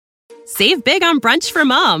Save big on brunch for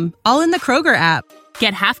mom, all in the Kroger app.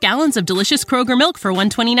 Get half gallons of delicious Kroger milk for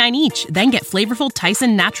 $1.29 each. Then get flavorful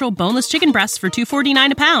Tyson natural boneless chicken breasts for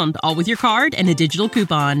 $2.49 a pound, all with your card and a digital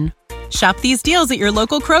coupon. Shop these deals at your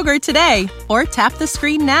local Kroger today, or tap the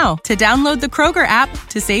screen now to download the Kroger app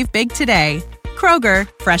to save big today. Kroger,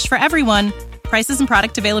 fresh for everyone. Prices and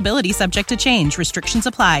product availability subject to change. Restrictions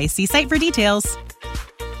apply. See site for details.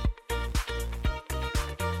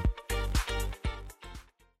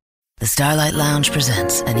 The Starlight Lounge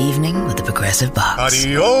presents An Evening with the Progressive Box.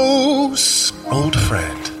 Adios, old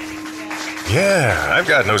friend. Yeah, I've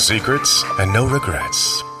got no secrets and no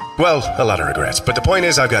regrets. Well, a lot of regrets, but the point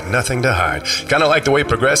is I've got nothing to hide. Kind of like the way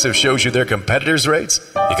Progressive shows you their competitors' rates.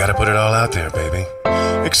 You gotta put it all out there, baby.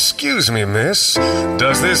 Excuse me, miss.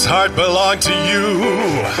 Does this heart belong to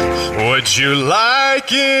you? Would you like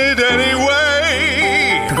it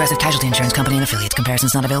anyway? Progressive Casualty Insurance Company and Affiliates.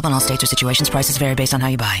 Comparisons not available in all states or situations. Prices vary based on how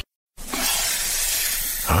you buy.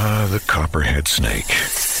 Ah, the copperhead snake.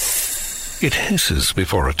 It hisses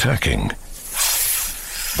before attacking.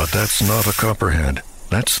 But that's not a copperhead.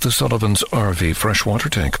 That's the Sullivan's RV freshwater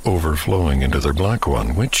tank overflowing into their black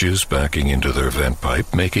one, which is backing into their vent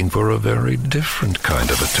pipe, making for a very different kind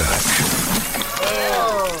of attack.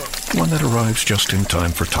 One that arrives just in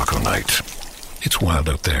time for taco night. It's wild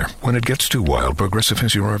out there. When it gets too wild, Progressive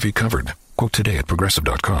has your RV covered. Quote today at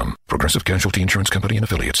Progressive.com. Progressive Casualty Insurance Company and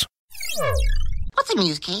Affiliates. What's a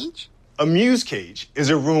MuseCage? A MuseCage is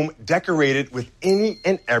a room decorated with any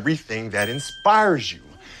and everything that inspires you.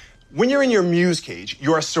 When you're in your MuseCage,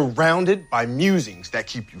 you are surrounded by musings that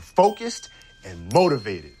keep you focused and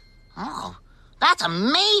motivated. Oh, that's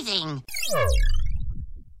amazing!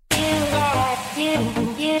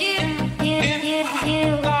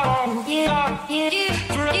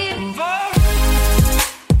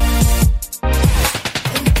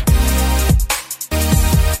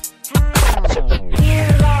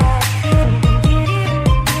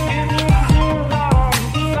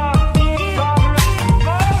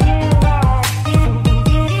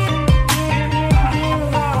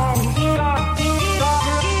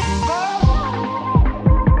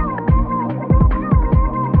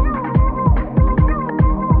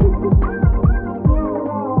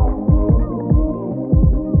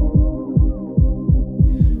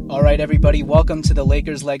 Everybody, welcome to the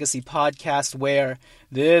Lakers Legacy Podcast, where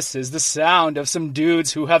this is the sound of some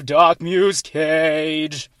dudes who have dark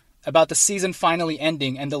MuseCage. About the season finally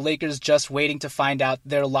ending and the Lakers just waiting to find out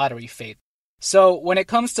their lottery fate. So, when it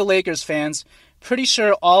comes to Lakers fans, pretty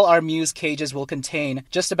sure all our MuseCages will contain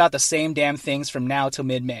just about the same damn things from now till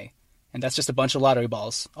mid-May. And that's just a bunch of lottery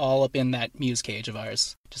balls, all up in that MuseCage of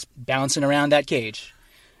ours. Just bouncing around that cage.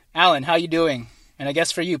 Alan, how you doing? And I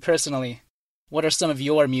guess for you personally, what are some of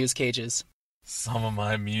your MuseCages? Some of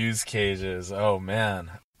my MuseCages. Oh, man.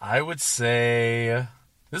 I would say...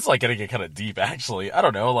 This is like getting kind of deep, actually. I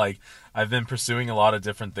don't know, like, I've been pursuing a lot of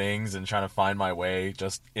different things and trying to find my way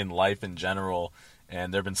just in life in general.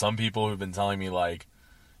 And there have been some people who've been telling me, like,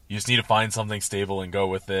 you just need to find something stable and go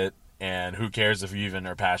with it. And who cares if you even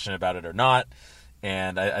are passionate about it or not.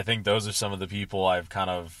 And I think those are some of the people I've kind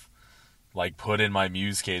of, like, put in my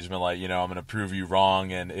MuseCage. Been like, you know, I'm going to prove you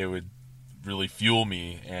wrong, and it would really fuel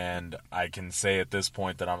me, and I can say at this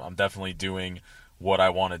point that I'm definitely doing what I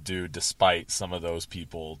want to do despite some of those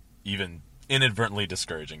people even inadvertently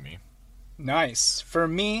discouraging me. Nice. For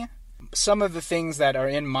me, some of the things that are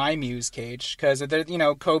in my MuseCage, because they're, you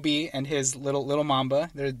know, Kobe and his little Mamba,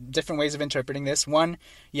 there are different ways of interpreting this. One,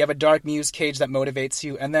 you have a dark MuseCage that motivates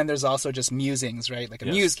you, and then there's also just musings, right? Like a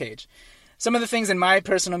MuseCage. Some of the things in my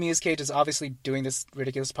personal MuseCage is obviously doing this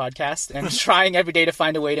ridiculous podcast and trying every day to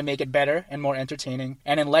find a way to make it better and more entertaining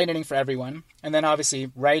and enlightening for everyone. And then obviously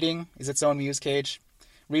writing is its own MuseCage.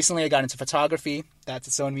 Recently I got into photography. That's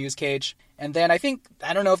its own MuseCage. And then I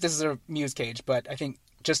don't know if this is a MuseCage, but I think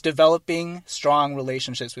just developing strong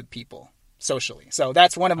relationships with people socially. So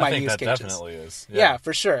that's one of my MuseCages. I think that definitely is. Yeah,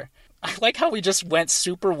 for sure. I like how we just went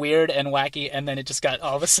super weird and wacky, and then it just got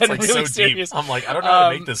all of a sudden it's like really so serious. Deep. I'm like, I don't know how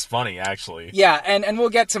to make this funny, actually. Yeah, and we'll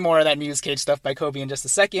get to more of that MuseCage stuff by Kobe in just a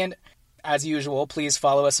second. As usual, please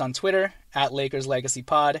follow us on Twitter, at Lakers Legacy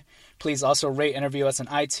Pod. Please also rate and review us on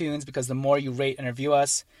iTunes, because the more you rate and review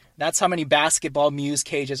us, that's how many basketball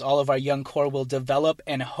MuseCages all of our young core will develop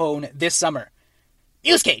and hone this summer.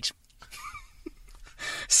 MuseCage!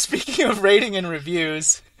 Speaking of rating and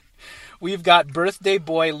reviews, we've got birthday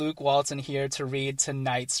boy Luke Walton here to read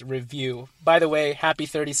tonight's review. By the way, happy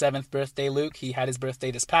 37th birthday, Luke. He had his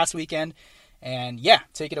birthday this past weekend. And yeah,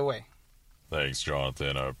 take it away. Thanks,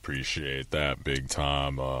 Jonathan. I appreciate that big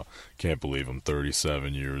time. Can't believe I'm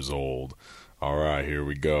 37 years old. All right, here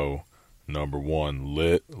we go. #1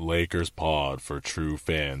 lit Lakers pod for true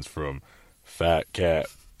fans from Fat Cat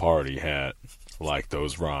Party Hat. Like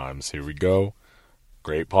those rhymes. Here we go.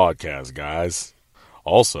 Great podcast, guys.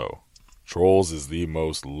 Also, Trolls is the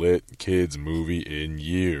most lit kids movie in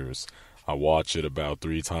years. I watch it about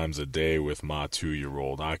 3 times a day with my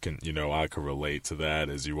 2-year-old. I can relate to that.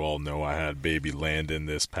 As you all know, I had baby Landon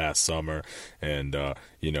this past summer, and,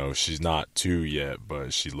 she's not 2 yet,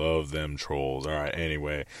 but she loved them Trolls. All right,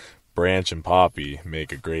 anyway, Branch and Poppy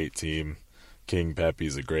make a great team. King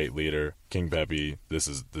Peppy's a great leader. King Peppy, this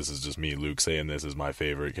is just me, Luke, saying this is my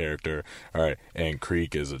favorite character. All right, and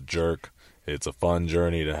Creek is a jerk. It's a fun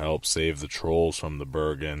journey to help save the Trolls from the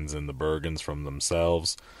Bergens and the Bergens from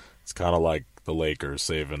themselves. It's kind of like the Lakers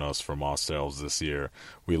saving us from ourselves this year.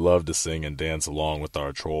 We love to sing and dance along with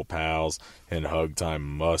our troll pals, and hug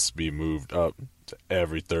time must be moved up to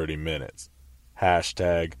every 30 minutes.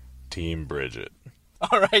 Hashtag Team Bridget.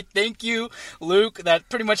 All right, thank you, Luke. That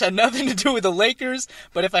pretty much had nothing to do with the Lakers,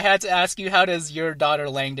 but if I had to ask you, how does your daughter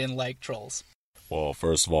Langdon like Trolls? Well,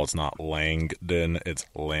 first of all, it's not Langdon, it's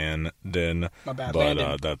Landon. My bad, but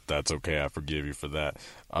Landon. that's okay. I forgive you for that.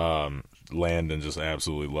 Landon just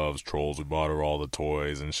absolutely loves Trolls. We bought her all the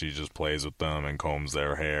toys, and she just plays with them and combs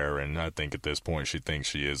their hair. And I think at this point she thinks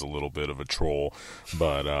she is a little bit of a troll,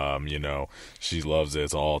 but she loves it.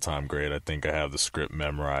 It's all-time great. I think I have the script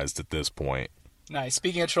memorized at this point. Nice.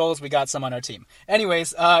 Speaking of Trolls, we got some on our team.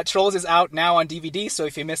 Anyways, Trolls is out now on DVD, so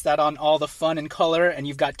if you missed out on all the fun and color and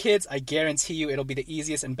you've got kids, I guarantee you it'll be the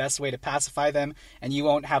easiest and best way to pacify them, and you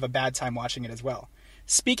won't have a bad time watching it as well.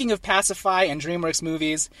 Speaking of Pacify and DreamWorks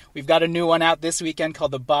movies, we've got a new one out this weekend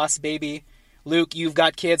called The Boss Baby. Luke, you've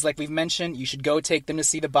got kids like we've mentioned. You should go take them to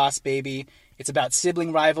see The Boss Baby. It's about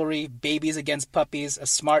sibling rivalry, babies against puppies, a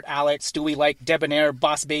smart aleck, Stewie-like debonair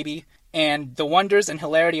boss baby, and the wonders and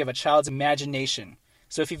hilarity of a child's imagination.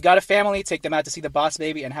 So if you've got a family, take them out to see The Boss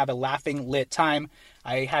Baby and have a laughing, lit time.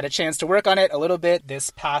 I had a chance to work on it a little bit this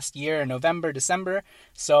past year in November, December.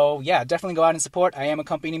 So yeah, definitely go out and support. I am a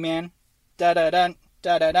company man. Da-da-dun,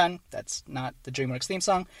 da-da-dun. That's not the DreamWorks theme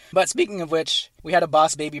song. But speaking of which, we had a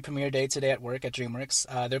Boss Baby premiere day today at work at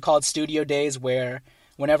DreamWorks. They're called Studio Days, where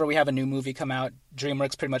whenever we have a new movie come out,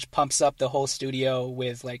 DreamWorks pretty much pumps up the whole studio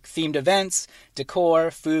with like themed events,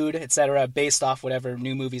 decor, food, etc., based off whatever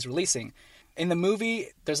new movie's releasing. In the movie,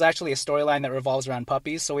 there's actually a storyline that revolves around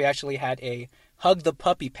puppies, so we actually had a Hug the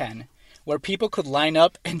Puppy pen where people could line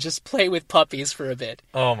up and just play with puppies for a bit.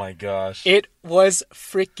 Oh my gosh. It was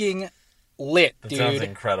freaking lit, dude. That sounds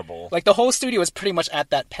incredible. Like the whole studio was pretty much at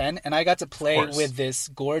that pen, and I got to play with this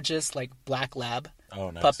gorgeous like black lab. Oh,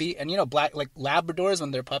 nice. Puppy. And black like Labradors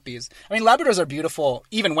when they're puppies. I mean, Labradors are beautiful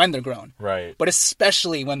even when they're grown. Right. But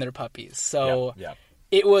especially when they're puppies. So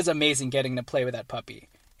It was amazing getting to play with that puppy.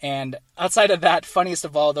 And outside of that, funniest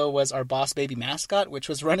of all, though, was our Boss Baby mascot, which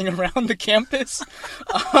was running around the campus.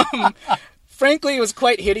 Frankly, it was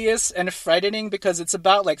quite hideous and frightening because it's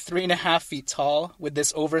about like 3.5 feet tall with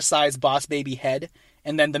this oversized Boss Baby head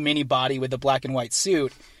and then the mini body with the black and white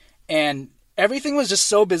suit. And everything was just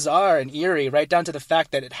so bizarre and eerie, right down to the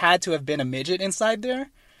fact that it had to have been a midget inside there.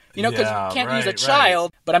 Because you can't use a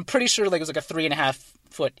child, but I'm pretty sure like it was like a 3.5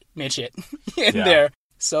 foot midget in there.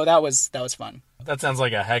 So that was fun. That sounds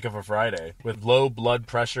like a heck of a Friday with low blood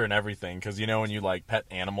pressure and everything. Because when you like pet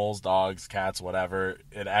animals, dogs, cats, whatever,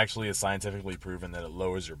 it actually is scientifically proven that it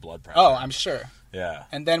lowers your blood pressure. Oh, I'm sure. Yeah.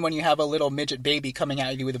 And then when you have a little midget baby coming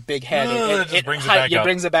at you with a big head, it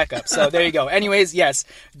brings it back up. So there you go. Anyways, yes,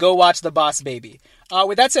 go watch The Boss Baby.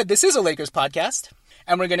 With that said, this is a Lakers podcast.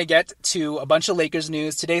 And we're going to get to a bunch of Lakers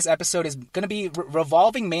news. Today's episode is going to be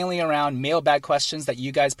revolving mainly around mailbag questions that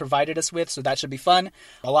you guys provided us with, so that should be fun.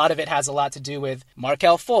 A lot of it has a lot to do with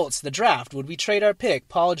Markelle Fultz, the draft, would we trade our pick,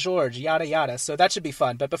 Paul George, yada yada, so that should be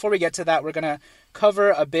fun. But before we get to that, we're going to cover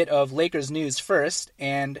a bit of Lakers news first.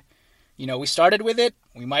 And, we started with it.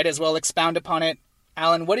 We might as well expound upon it.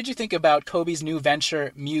 Alan, what did you think about Kobe's new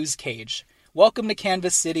venture, MuseCage? Welcome to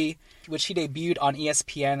Canvas City, which he debuted on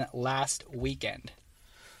ESPN last weekend.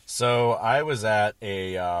 So I was at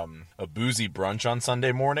a boozy brunch on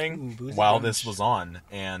Sunday morning while this was on,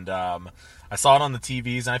 and I saw it on the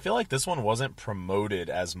TVs, and I feel like this one wasn't promoted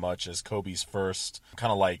as much as Kobe's first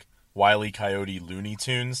kind of like Wile E. Coyote Looney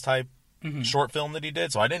Tunes type short film that he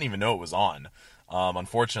did, so I didn't even know it was on,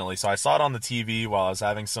 unfortunately. So I saw it on the TV while I was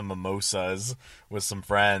having some mimosas with some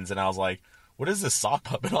friends, and I was like, what is this sock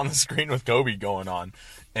puppet on the screen with Kobe going on?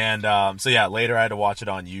 And later I had to watch it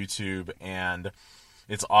on YouTube, and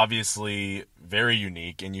it's obviously very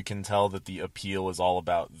unique, and you can tell that the appeal is all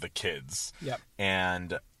about the kids. Yep.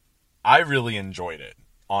 And I really enjoyed it,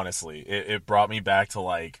 honestly. It brought me back to,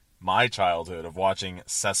 like, my childhood of watching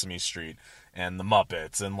Sesame Street and the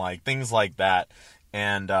Muppets and like things like that.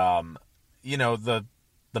 And you know, the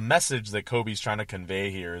message that Kobe's trying to convey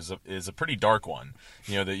here is a pretty dark one.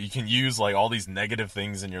 You know, that you can use like all these negative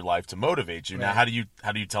things in your life to motivate you. Right. Now, how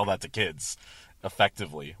do you tell that to kids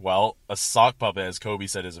effectively? Well, a sock puppet, as Kobe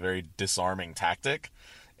said, is a very disarming tactic.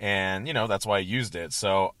 And, you know, that's why I used it.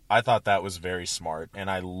 So I thought that was very smart. And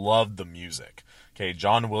I loved the music. Okay,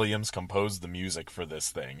 John Williams composed the music for this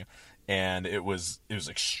thing. And it was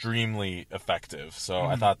extremely effective. So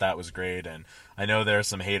I thought that was great. And I know there are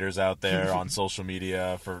some haters out there on social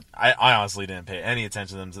media for... I honestly didn't pay any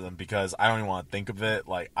attention to them because I don't even want to think of it.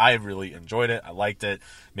 Like, I really enjoyed it. I liked it.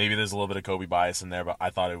 Maybe there's a little bit of Kobe bias in there, but I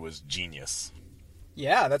thought it was genius.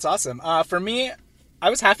 Yeah, that's awesome. For me, I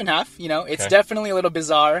was half and half. You know, it's definitely a little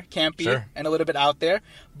bizarre, campy, and a little bit out there.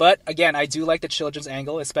 But again, I do like the children's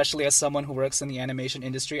angle, especially as someone who works in the animation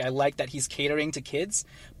industry. I like that he's catering to kids,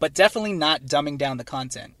 but definitely not dumbing down the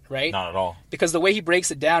content, right? Not at all. Because the way he breaks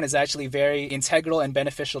it down is actually very integral and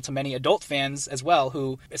beneficial to many adult fans as well,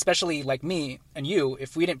 who, especially like me and you,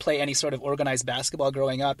 if we didn't play any sort of organized basketball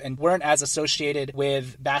growing up and weren't as associated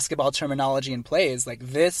with basketball terminology and plays, like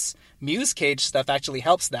this MuseCage stuff actually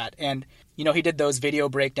helps that. And you know, he did those video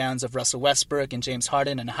breakdowns of Russell Westbrook and James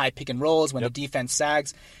Harden and high pick and rolls when the defense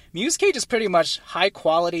sags. MuseCage is pretty much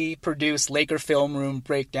high-quality produced Laker film room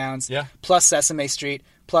breakdowns, plus Sesame Street,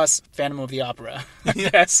 plus Phantom of the Opera.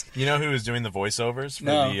 Yes. You know who was doing the voiceovers for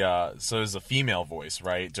the? So it was a female voice,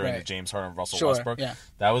 right, during the James Harden Russell Westbrook. Yeah.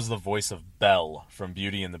 That was the voice of Belle from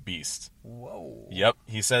Beauty and the Beast. Whoa. Yep.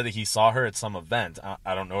 He said that he saw her at some event.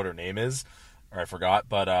 I don't know what her name is, or I forgot,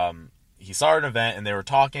 but he saw her at an event and they were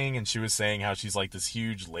talking and she was saying how she's like this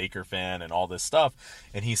huge Laker fan and all this stuff.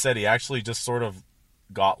 And he said he actually just sort of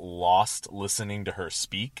got lost listening to her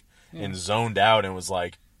speak and zoned out and was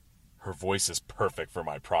like, her voice is perfect for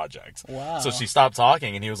my project. Wow. So she stopped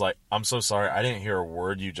talking and he was like, I'm so sorry. I didn't hear a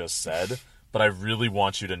word you just said, but I really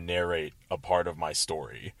want you to narrate a part of my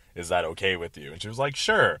story. Is that okay with you? And she was like,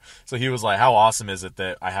 sure. So he was like, how awesome is it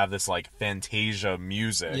that I have this like Fantasia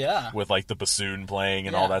music with like the bassoon playing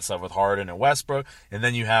and all that stuff with Harden and Westbrook. And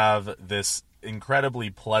then you have this incredibly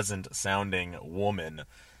pleasant sounding woman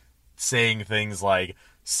saying things like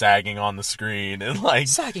sagging on the screen and like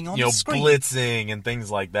sagging on the screen, blitzing and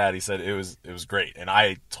things like that. He said it was great. And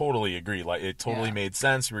I totally agree. Like it totally made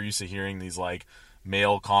sense. We're used to hearing these like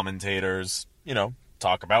male commentators, you know,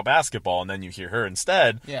 talk about basketball, and then you hear her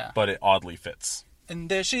instead, but it oddly fits. And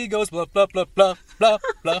there she goes, blah, blah, blah, blah, blah,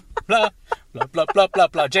 blah, blah, blah, blah, blah, blah,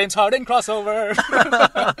 blah, James Harden crossover.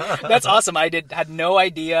 That's awesome. I had no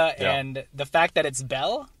idea, and the fact that it's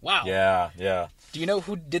Belle, wow. Yeah. Do you know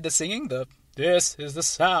who did the singing? This is the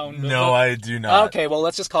sound. No, I do not. Okay, well,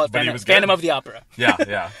 let's just call it Phantom of the Opera.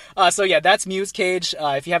 Yeah. So, that's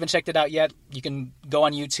MuseCage. If you haven't checked it out yet, you can go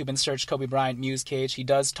on YouTube and search Kobe Bryant MuseCage. He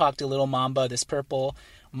does talk to Little Mamba, this purple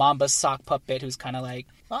Mamba sock puppet who's kind of like,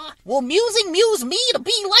 will musing muse me to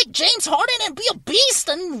be like James Harden and be a beast,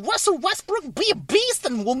 and Russell Westbrook be a beast,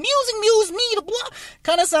 and will musing muse me to blah?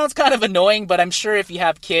 Kind of sounds kind of annoying, but I'm sure if you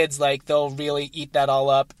have kids, like, they'll really eat that all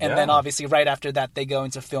up. And then obviously right after that, they go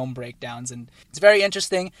into film breakdowns, and it's very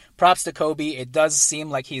interesting. Props to Kobe. It does seem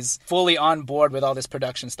like he's fully on board with all this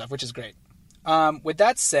production stuff, which is great. With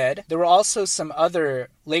that said, there were also some other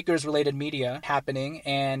Lakers-related media happening,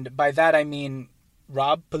 and by that I mean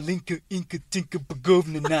Rob Pelinka Inka Tinka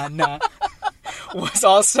Bagovna Na Na was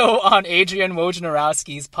also on Adrian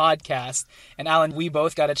Wojnarowski's podcast. And Alan, we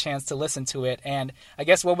both got a chance to listen to it. And I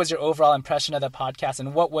guess what was your overall impression of the podcast,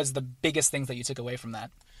 and what was the biggest things that you took away from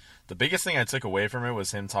that? The biggest thing I took away from it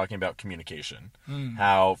was him talking about communication.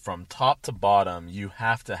 How from top to bottom, you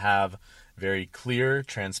have to have very clear,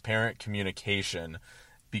 transparent communication,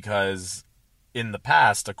 because in the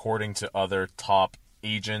past, according to other top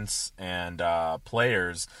agents and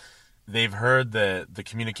players, they've heard that the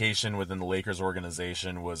communication within the Lakers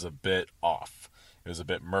organization was a bit off. It was a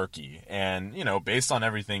bit murky. And, you know, based on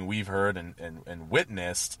everything we've heard and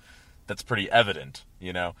witnessed, that's pretty evident,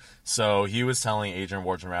 you know. So he was telling Adrian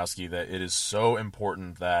Wojnarowski that it is so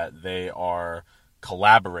important that they are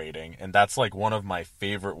collaborating, and that's like one of my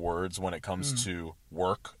favorite words when it comes to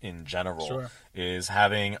work in general, is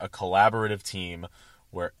having a collaborative team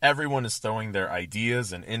where everyone is throwing their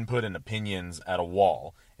ideas and input and opinions at a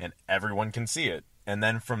wall, and everyone can see it. And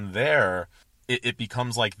then from there, it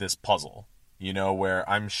becomes like this puzzle, you know, where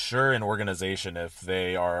I'm sure an organization, if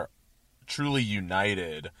they are truly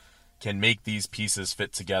united, can make these pieces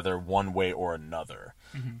fit together one way or another.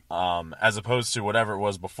 As opposed to whatever it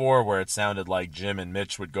was before, where it sounded like Jim and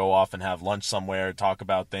Mitch would go off and have lunch somewhere, talk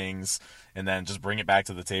about things, and then just bring it back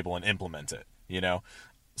to the table and implement it, you know?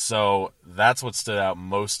 So that's what stood out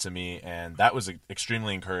most to me, and that was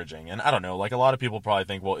extremely encouraging. And I don't know, like, a lot of people probably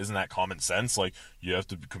think, well, isn't that common sense? Like, you have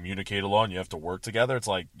to communicate a lot and you have to work together. It's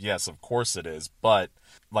like, yes, of course it is. But,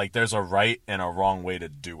 like, there's a right and a wrong way to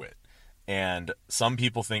do it. And some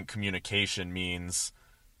people think communication means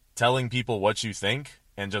telling people what you think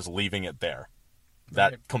and just leaving it there.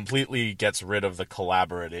 That completely gets rid of the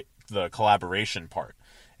collaboration part.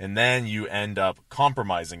 And then you end up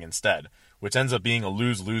compromising instead, which ends up being a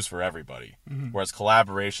lose-lose for everybody. Whereas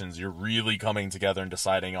collaborations, you're really coming together and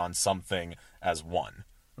deciding on something as one.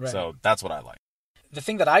 So that's what I like. The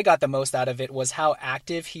thing that I got the most out of it was how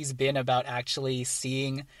active he's been about actually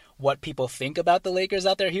seeing what people think about the Lakers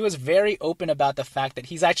out there. He was very open about the fact that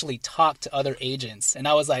he's actually talked to other agents. And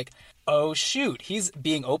I was like, oh shoot, he's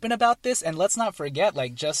being open about this. And let's not forget,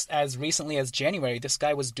 like, just as recently as January, this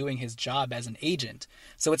guy was doing his job as an agent.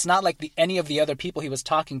 So it's not like any of the other people he was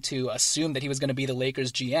talking to assumed that he was going to be the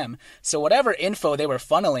Lakers GM. So whatever info they were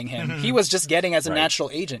funneling him, he was just getting as a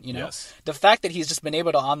natural agent, you know? Yes. The fact that he's just been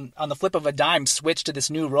able to, on the flip of a dime, switch to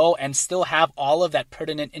this new role and still have all of that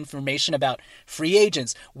pertinent information about free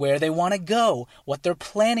agents, where they want to go, what they're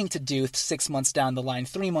planning to do 6 months down the line,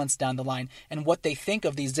 3 months down the line, and what they think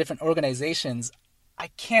of these different organizations. I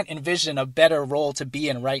can't envision a better role to be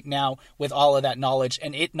in right now with all of that knowledge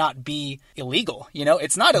and it not be illegal. You know,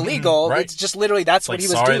 it's not illegal. Right. It's just literally that's what he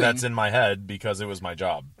was doing. Sorry, that's in my head because it was my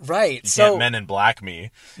job. Right. You So can't Men in Black me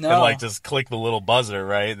and like just click the little buzzer,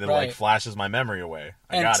 right? That like flashes my memory away.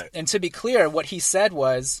 I got it. And to be clear, what he said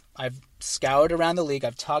was, I've scoured around the league.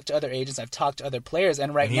 I've talked to other agents. I've talked to other players.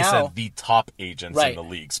 And he now, said the top agents in the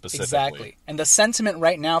league specifically. Exactly. And the sentiment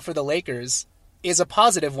right now for the Lakers is a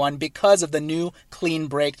positive one because of the new clean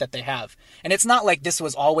break that they have. And it's not like this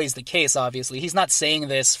was always the case, obviously. He's not saying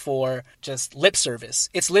this for just lip service.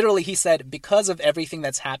 It's literally, he said, because of everything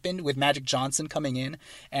that's happened with Magic Johnson coming in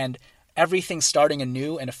and everything starting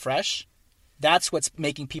anew and afresh, that's what's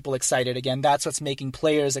making people excited again. That's what's making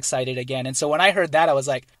players excited again. And so when I heard that, I was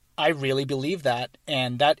like, I really believe that.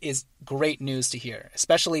 And that is great news to hear,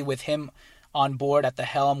 especially with him on board at the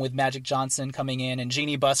helm, with Magic Johnson coming in and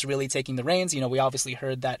Jeannie Buss really taking the reins. You know, we obviously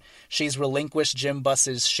heard that she's relinquished Jim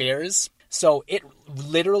Buss's shares. So it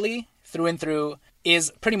literally, through and through,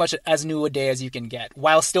 is pretty much as new a day as you can get,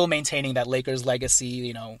 while still maintaining that Lakers legacy.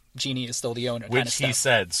 You know, Jeannie is still the owner. Which kind of he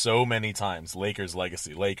said so many times, Lakers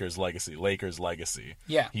legacy, Lakers legacy, Lakers legacy.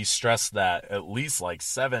 Yeah. He stressed that at least like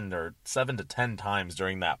 7 to 10 times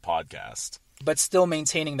during that podcast. But still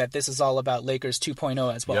maintaining that this is all about Lakers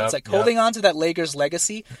 2.0 as well. It's like holding on to that Lakers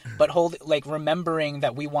legacy, but remembering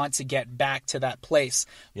that we want to get back to that place,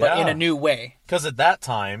 but in a new way. Because at that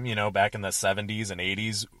time, you know, back in the 70s and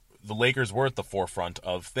 80s, the Lakers were at the forefront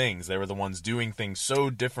of things. They were the ones doing things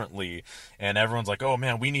so differently, and everyone's like, oh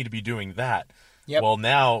man, we need to be doing that. Yep. Well,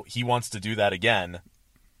 now he wants to do that again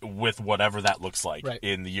with whatever that looks like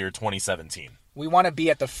in the year 2017. We want to be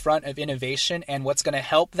at the front of innovation, and what's going to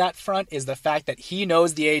help that front is the fact that he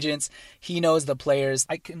knows the agents, he knows the players.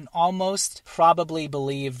 I can almost probably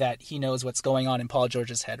believe that he knows what's going on in Paul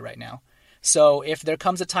George's head right now. So if there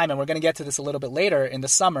comes a time, and we're going to get to this a little bit later in the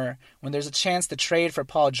summer, when there's a chance to trade for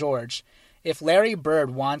Paul George, if Larry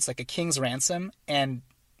Bird wants like a king's ransom and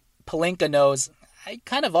Pelinka knows, I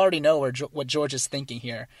kind of already know what George is thinking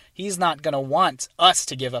here. He's not going to want us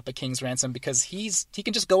to give up a king's ransom because he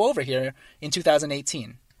can just go over here in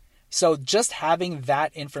 2018. So just having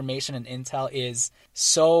that information and intel is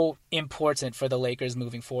so important for the Lakers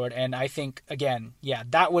moving forward. And I think, again,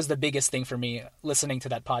 that was the biggest thing for me listening to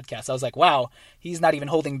that podcast. I was like, wow, he's not even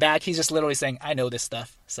holding back. He's just literally saying, I know this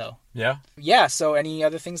stuff. So yeah. So any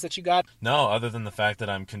other things that you got? No, other than the fact that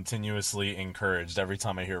I'm continuously encouraged every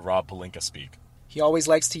time I hear Rob Pelinka speak. He always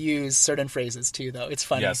likes to use certain phrases, too, though. It's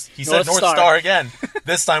funny. Yes, he said North Star again,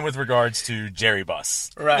 this time with regards to Jerry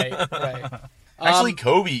Buss. Right. Actually,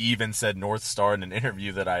 Kobe even said North Star in an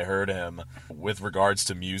interview that I heard him with regards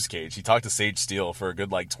to MuseCage. He talked to Sage Steele for a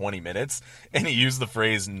good, 20 minutes, and he used the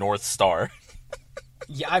phrase North Star.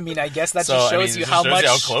 Yeah, I mean, I guess that just shows you how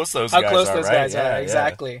close those guys are.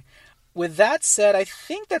 Exactly. With that said, I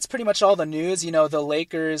think that's pretty much all the news. You know, the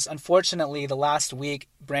Lakers, unfortunately, the last week,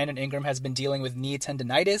 Brandon Ingram has been dealing with knee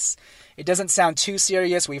tendonitis. It doesn't sound too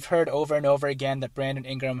serious. We've heard over and over again that Brandon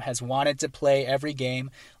Ingram has wanted to play every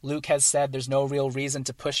game. Luke has said there's no real reason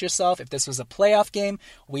to push yourself. If this was a playoff game,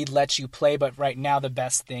 we'd let you play. But right now, the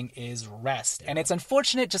best thing is rest. And it's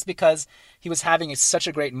unfortunate just because he was having such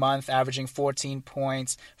a great month, averaging 14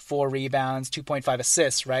 points, 4 rebounds, 2.5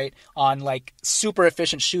 assists, right? On super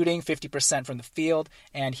efficient shooting, 50% from the field,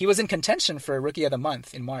 and he was in contention for Rookie of the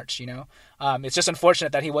Month in March, It's just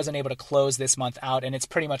unfortunate that he wasn't able to close this month out, and it's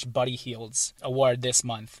pretty much Buddy Hield's award this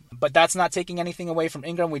month. But that's not taking anything away from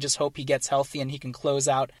Ingram. We just hope he gets healthy and he can close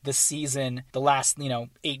out the season, the last,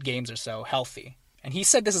 8 games or so, healthy. And he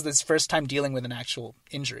said this is his first time dealing with an actual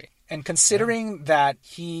injury. And considering that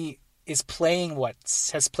he is playing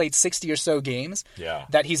has played 60 or so games,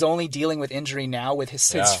 that he's only dealing with injury now with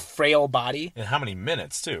his frail body. And how many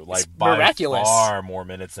minutes, too? Like, miraculous. By far more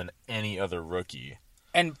minutes than any other rookie.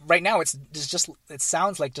 And right now, it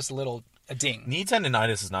sounds like just a ding. Knee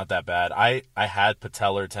tendonitis is not that bad. I had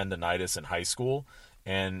patellar tendonitis in high school,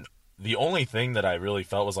 and the only thing that I really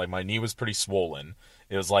felt was like my knee was pretty swollen.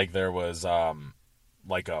 It was like there was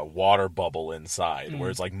like a water bubble inside where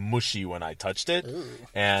it's like mushy when I touched it. Ooh.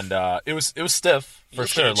 And it was stiff for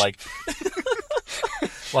sure. Like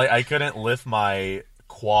like I couldn't lift my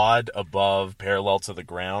quad above parallel to the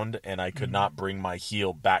ground, and I could not bring my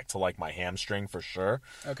heel back to like my hamstring for sure.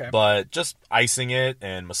 Okay. But just icing it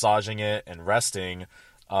and massaging it and resting,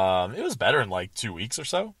 it was better in like 2 weeks or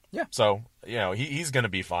so. Yeah. So, he's going to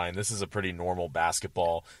be fine. This is a pretty normal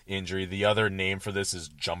basketball injury. The other name for this is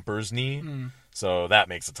jumper's knee. So that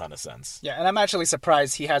makes a ton of sense. Yeah, and I'm actually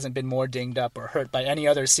surprised he hasn't been more dinged up or hurt by any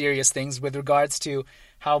other serious things with regards to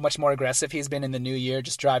how much more aggressive he's been in the new year,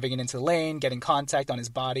 just driving it into the lane, getting contact on his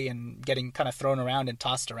body, and getting kind of thrown around and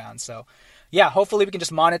tossed around. So, yeah, hopefully we can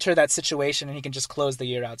just monitor that situation and he can just close the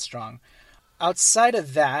year out strong. Outside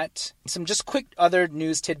of that, some just quick other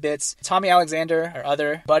news tidbits. Tommy Alexander, our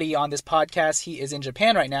other buddy on this podcast, he is in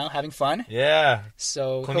Japan right now having fun. Yeah.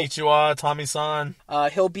 So konnichiwa, Tommy-san.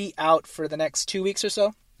 He'll be out for the next 2 weeks or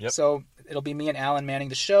so. Yep. So it'll be me and Alan manning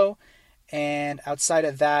the show. And outside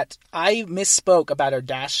of that, I misspoke about our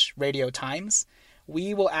Dash Radio times.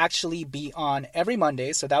 We will actually be on every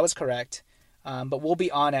Monday, so that was correct. But we'll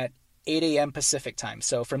be on at 8 a.m. Pacific time.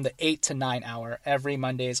 So from the 8 to 9 hour every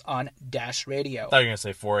Mondays on Dash Radio. I thought you were going to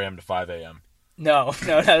say 4 a.m. to 5 a.m. No,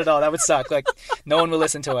 not at all. That would suck. Like, no one will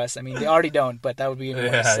listen to us. I mean, they already don't, but that would be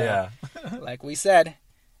even worse. Yeah. Like we said,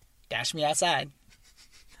 dash me outside.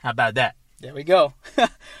 How about that? There we go.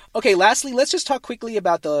 Okay, lastly, let's just talk quickly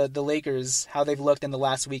about the Lakers, how they've looked in the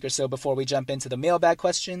last week or so before we jump into the mailbag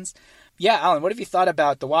questions. Yeah, Alan, what have you thought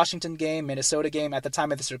about the Washington game, Minnesota game? At the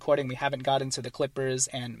time of this recording, we haven't gotten to the Clippers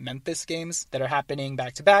and Memphis games that are happening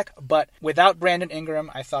back-to-back. But without Brandon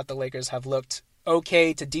Ingram, I thought the Lakers have looked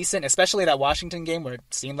okay to decent, especially that Washington game where it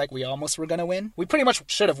seemed like we almost were going to win. We pretty much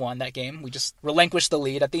should have won that game. We just relinquished the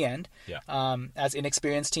lead at the end, as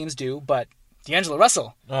inexperienced teams do. But D'Angelo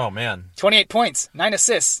Russell. Oh, man. 28 points, 9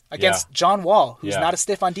 assists against John Wall, who's not a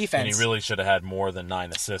stiff on defense. And he really should have had more than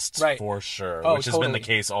 9 assists for sure, which has been the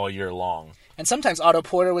case all year long. And sometimes Otto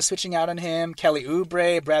Porter was switching out on him, Kelly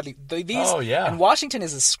Oubre, Bradley. And Washington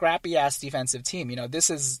is a scrappy-ass defensive team.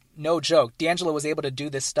 This is no joke. D'Angelo was able to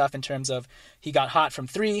do this stuff in terms of he got hot from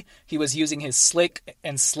 3. He was using his slick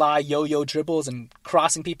and sly yo-yo dribbles and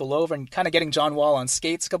crossing people over and kind of getting John Wall on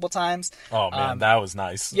skates a couple times. Oh, man, that was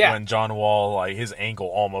nice. Yeah. When John Wall, his ankle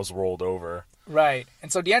almost rolled over. Right.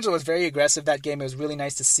 And so D'Angelo was very aggressive that game. It was really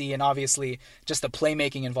nice to see. And obviously, just the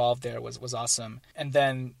playmaking involved there was awesome. And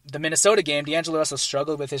then the Minnesota game, D'Angelo also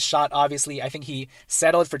struggled with his shot. Obviously, I think he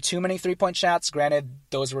settled for too many three-point shots. Granted,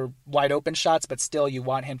 those were wide-open shots, but still you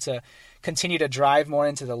want him to continue to drive more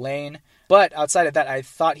into the lane. But outside of that, I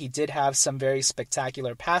thought he did have some very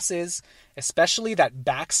spectacular passes, especially that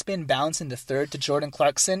backspin bounce in the third to Jordan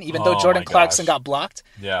Clarkson, even though Jordan Clarkson got blocked.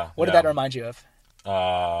 Yeah. What did that remind you of?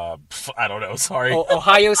 I don't know. Sorry.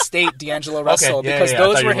 Ohio State, D'Angelo Russell, okay, because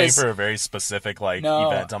those I thought were you were his. For a very specific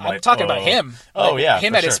event. I'm talking about him.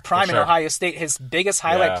 Him at his prime in Ohio State. His biggest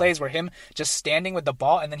highlight plays were him just standing with the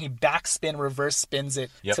ball and then he backspin, reverse spins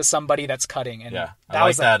it to somebody that's cutting. And I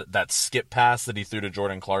like that skip pass that he threw to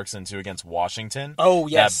Jordan Clarkson too against Washington. Oh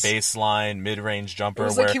yes, that baseline mid-range jumper. It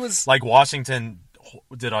was like he was like Washington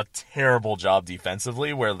did a terrible job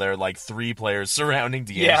defensively where there are like 3 players surrounding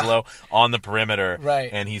D'Angelo on the perimeter. Right.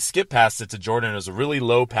 And he skip passed it to Jordan. It was a really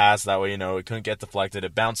low pass. That way, it couldn't get deflected.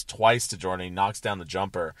 It bounced twice to Jordan. He knocks down the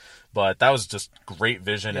jumper. But that was just great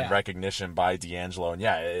vision and recognition by D'Angelo. And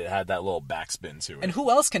it had that little backspin to it. And who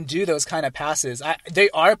else can do those kind of passes? They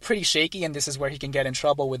are pretty shaky, and this is where he can get in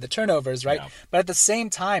trouble with the turnovers, right? Yeah. But at the same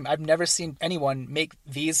time, I've never seen anyone make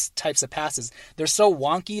these types of passes. They're so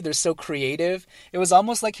wonky. They're so creative. It was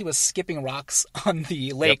almost like he was skipping rocks on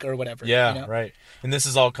the lake or whatever. Yeah, right. And this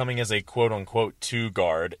is all coming as a quote-unquote 2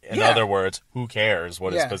 guard. In other words, who cares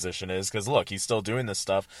what his position is? Because, look, he's still doing this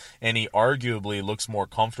stuff, and he arguably looks more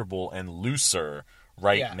comfortable and looser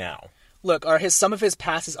now. look, are some of his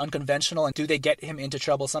passes unconventional, and do they get him into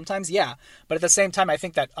trouble sometimes? Yeah. But at the same time, I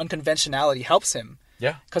think that unconventionality helps him.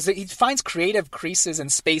 Yeah. Because he finds creative creases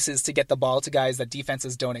and spaces to get the ball to guys that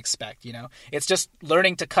defenses don't expect, you know? It's just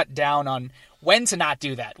learning to cut down on when to not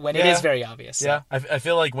do that, when it is very obvious. So. Yeah, I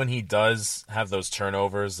feel like when he does have those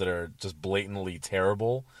turnovers that are just blatantly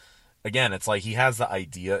terrible, again, it's like he has the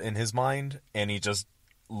idea in his mind, and he just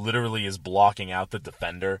literally is blocking out the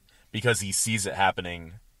defender because he sees it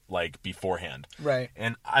happening, like, beforehand. Right.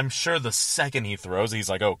 And I'm sure the second he throws, he's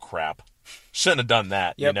like, oh, crap. Shouldn't have done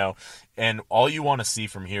that, you know? And all you want to see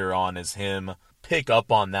from here on is him pick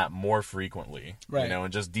up on that more frequently, you know,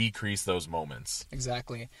 and just decrease those moments.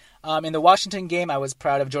 Exactly. In the Washington game, I was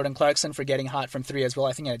proud of Jordan Clarkson for getting hot from 3 as well.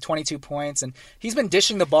 I think he had 22 points, and he's been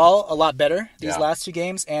dishing the ball a lot better these last 2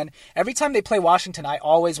 games. And every time they play Washington, I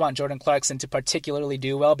always want Jordan Clarkson to particularly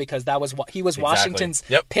do well because that was he was Washington's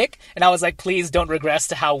pick, and I was like, please don't regress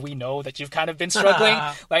to how we know that you've kind of been struggling.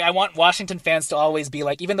 Like, I want Washington fans to always be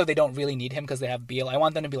like, even though they don't really need him because they have Beal, I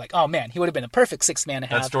want them to be like, oh man, he would have been a perfect 6th man to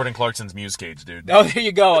have. That's Jordan Clarkson's MuseCage, dude. Oh, there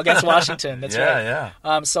you go, against Washington. That's right.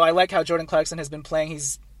 Yeah. So I like how Jordan Clarkson has been playing.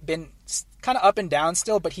 He's been kind of up and down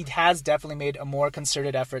still, but he has definitely made a more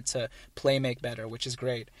concerted effort to make better, which is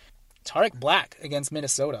great. Tarik Black against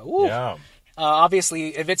Minnesota. Ooh. Yeah.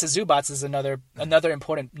 Obviously, Ivica Zubats is another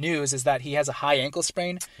important news, is that he has a high ankle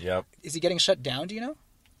sprain. Yep. Is he getting shut down, do you know?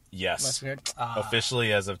 Yes.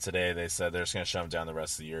 Officially, as of today, they said they're just going to shut him down the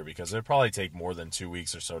rest of the year because it'll probably take more than 2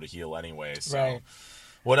 weeks or so to heal anyway. So. Right.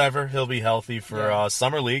 Whatever, he'll be healthy for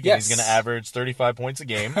Summer League, and he's going to average 35 points a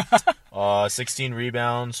game, 16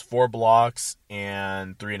 rebounds, 4 blocks,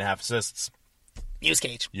 and 3.5 assists.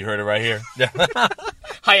 MuseCage. You heard it right here.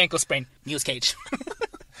 High ankle sprain. MuseCage.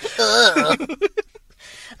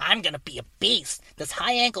 I'm going to be a beast. Does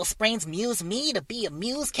high ankle sprains muse me to be a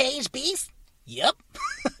MuseCage beast? Yep.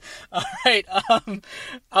 All right.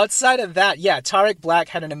 Outside of that, Tarik Black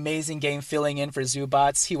had an amazing game filling in for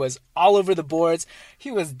Zubats. He was all over the boards.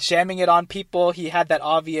 He was jamming it on people. He had that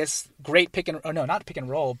obvious great not pick and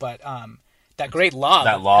roll, but that great lob.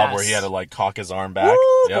 That lob pass where he had to like cock his arm back.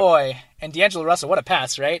 Woo, boy. And D'Angelo Russell, what a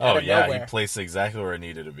pass, right? Oh, he placed it exactly where it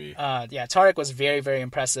needed to be. Tarik was very, very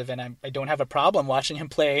impressive, and I don't have a problem watching him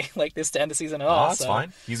play like this to end the season at all. That's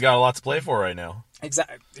fine. He's got a lot to play for right now.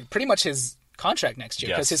 Exactly. Pretty much his contract next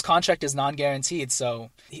year because his contract is non-guaranteed,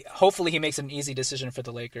 so hopefully he makes an easy decision for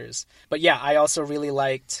the Lakers. But I also really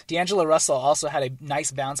liked D'Angelo Russell. Also had a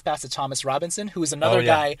nice bounce pass to Thomas Robinson, who's another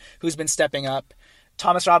guy who's been stepping up.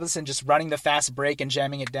 Thomas Robinson just running the fast break and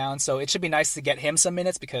jamming it down, so it should be nice to get him some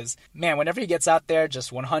minutes because, man, whenever he gets out there, just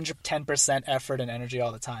 110% effort and energy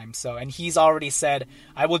all the time. So, and he's already said,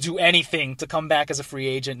 I will do anything to come back as a free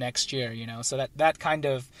agent next year, you know. So that kind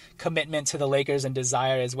of commitment to the Lakers and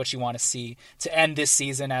desire is what you want to see to end this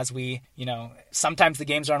season as we, you know, sometimes the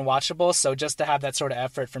games are unwatchable, so just to have that sort of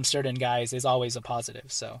effort from certain guys is always a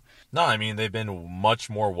positive. So no, I mean, they've been much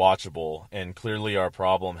more watchable, and clearly our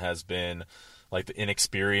problem has been like the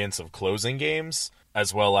inexperience of closing games,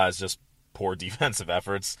 as well as just poor defensive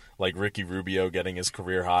efforts, like Ricky Rubio getting his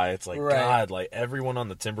career high. It's like, God, like everyone on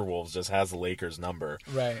the Timberwolves just has the Lakers number.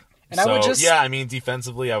 Right. And so, I would just... I mean,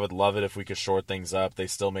 defensively, I would love it if we could short things up. They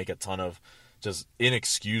still make a ton of just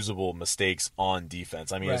inexcusable mistakes on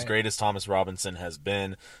defense. I mean, as great as Thomas Robinson has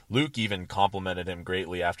been, Luke even complimented him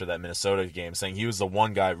greatly after that Minnesota game, saying he was the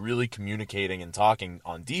one guy really communicating and talking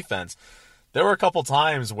on defense. There were a couple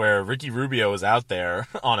times where Ricky Rubio was out there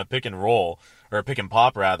on a pick and roll, or a pick and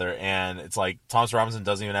pop rather, and it's like Thomas Robinson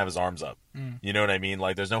doesn't even have his arms up. You know what I mean?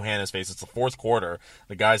 Like, there's no hand in his face. It's the fourth quarter.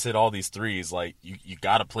 The guys hit all these threes. Like, you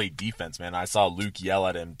got to play defense, man. I saw Luke yell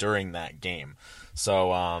at him during that game.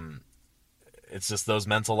 So, it's just those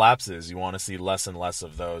mental lapses. You want to see less and less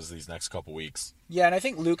of those these next couple weeks. Yeah, and I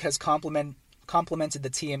think Luke has complimented the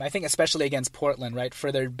team, I think especially against Portland, right,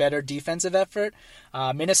 for their better defensive effort.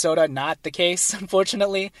 Minnesota, not the case,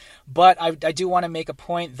 unfortunately. But I do want to make a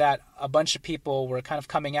point that a bunch of people were kind of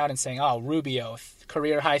coming out and saying, oh, Rubio,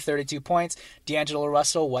 career high 32 points. D'Angelo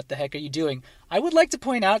Russell, what the heck are you doing? I would like to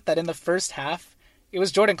point out that in the first half, it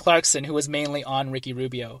was Jordan Clarkson who was mainly on Ricky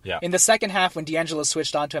Rubio. Yeah. In the second half, when D'Angelo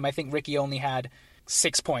switched onto him, I think Ricky only had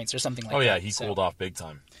 6 points or something like that. Oh, yeah, he cooled off big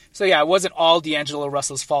time. So, it wasn't all D'Angelo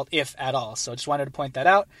Russell's fault, if at all. So, just wanted to point that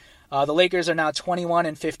out. The Lakers are now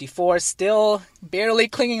 21-54, still barely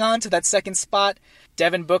clinging on to that second spot.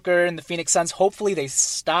 Devin Booker and the Phoenix Suns, hopefully they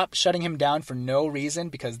stop shutting him down for no reason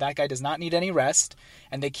because that guy does not need any rest,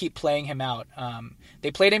 and they keep playing him out.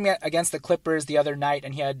 They played him against the Clippers the other night,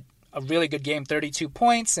 and he had a really good game, 32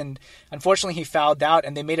 points, and unfortunately he fouled out,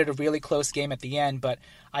 and they made it a really close game at the end. But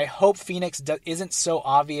I hope Phoenix isn't so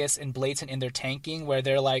obvious and blatant in their tanking, where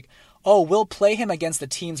they're like, oh, we'll play him against the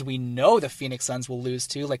teams we know the Phoenix Suns will lose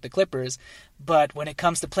to, like the Clippers, but when it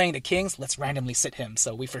comes to playing the Kings, let's randomly sit him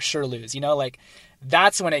so we for sure lose. Like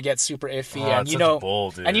that's when it gets super iffy, and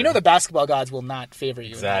the basketball gods will not favor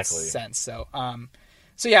you in that sense. So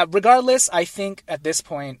yeah, regardless, I think at this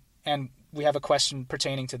point, and we have a question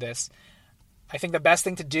pertaining to this, I think the best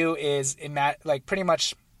thing to do is pretty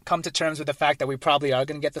much come to terms with the fact that we probably are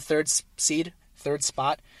going to get the third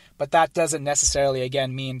spot, but that doesn't necessarily,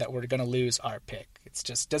 again, mean that we're going to lose our pick. It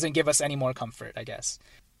just doesn't give us any more comfort, I guess.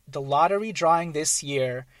 The lottery drawing this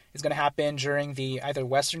year is going to happen during the either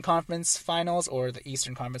Western Conference Finals or the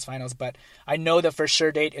Eastern Conference Finals, but I know the for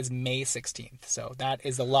sure date is May 16th, so that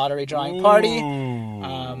is the lottery drawing party.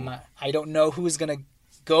 I don't know who's going to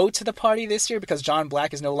go to the party this year because John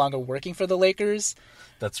Black is no longer working for the Lakers.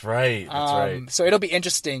 That's right. So it'll be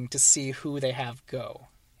interesting to see who they have go.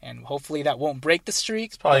 And hopefully that won't break the streak.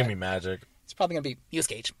 It's probably going to be Magic. It's probably going to be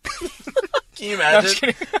MuseCage. Can you imagine?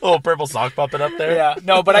 A little purple sock puppet up there. Yeah.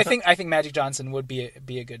 No, but I think Magic Johnson would be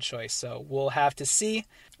a good choice. So we'll have to see.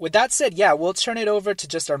 With that said, yeah, we'll turn it over to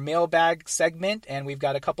just our mailbag segment. And we've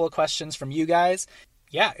got a couple of questions from you guys.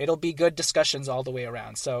 Yeah, it'll be good discussions all the way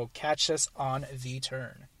around. So catch us on the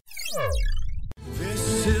turn.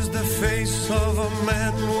 This is the face of a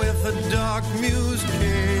man with a dark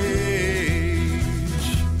MuseCage.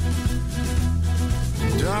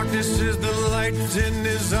 Darkness is the light in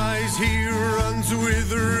his eyes. He runs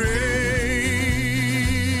with rage.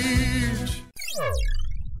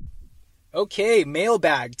 Okay,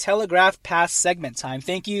 mailbag, telegraph pass segment time.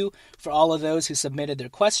 Thank you for all of those who submitted their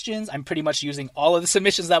questions. I'm pretty much using all of the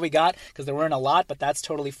submissions that we got because there weren't a lot, but that's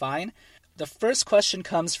totally fine. The first question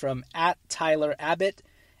comes from @TylerAbbott,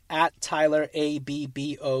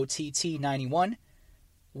 @TylerAbbott91.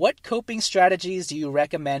 What coping strategies do you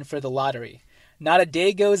recommend for the lottery? Not a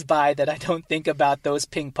day goes by that I don't think about those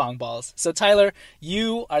ping pong balls. So Tyler,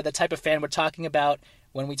 you are the type of fan we're talking about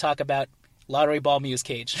when we talk about lottery ball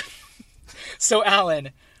MuseCage. So Alan,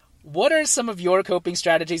 what are some of your coping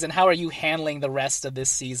strategies and how are you handling the rest of this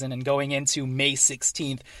season and going into May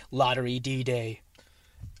 16th, Lottery D-Day?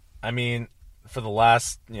 I mean, for the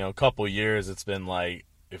last, couple years, it's been like,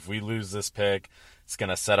 if we lose this pick, it's going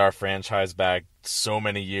to set our franchise back so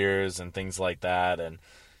many years and things like that. And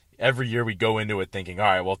every year we go into it thinking, all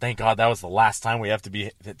right, well, thank God that was the last time we have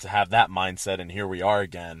to have that mindset, and here we are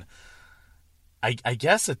again. I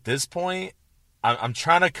guess at this point, I'm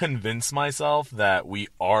trying to convince myself that we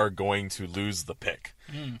are going to lose the pick.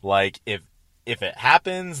 Like, if it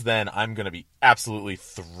happens, then I'm going to be absolutely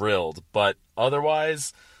thrilled. But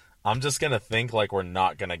otherwise, I'm just going to think like we're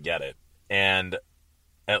not going to get it. And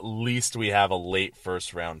at least we have a late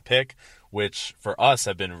first-round pick, which for us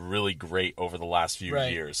have been really great over the last few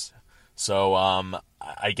years. So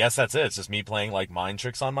I guess that's it. It's just me playing like mind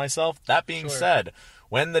tricks on myself. That being said,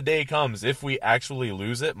 when the day comes, if we actually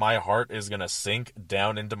lose it, my heart is going to sink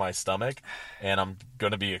down into my stomach, and I'm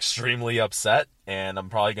going to be extremely upset, and I'm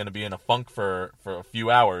probably going to be in a funk for a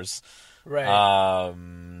few hours. Right.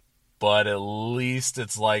 But at least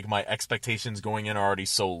it's like my expectations going in are already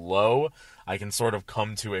so low, I can sort of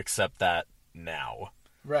come to accept that now.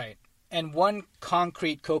 Right. And one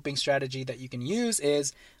concrete coping strategy that you can use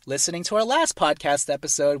is listening to our last podcast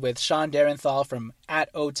episode with Sean Darenthal from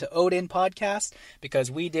 @Ode to Odin podcast,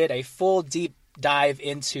 because we did a full deep dive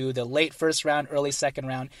into the late first round, early second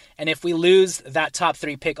round. And if we lose that top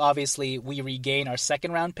 3 pick, obviously we regain our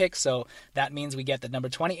second round pick. So that means we get the number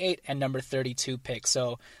 28 and number 32 pick.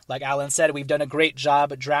 So like Alan said, we've done a great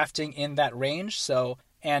job drafting in that range.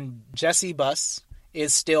 And Jesse Buss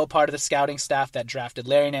is still part of the scouting staff that drafted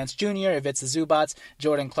Larry Nance Jr., Ivica Zubats,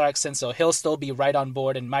 Jordan Clarkson, so he'll still be right on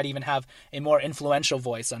board and might even have a more influential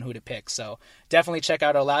voice on who to pick. So definitely check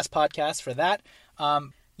out our last podcast for that.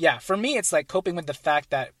 Yeah, for me, it's like coping with the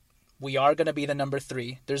fact that we are going to be the number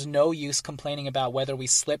 3. There's no use complaining about whether we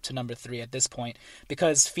slip to number 3 at this point,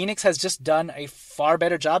 because Phoenix has just done a far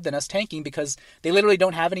better job than us tanking, because they literally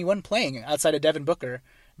don't have anyone playing outside of Devin Booker.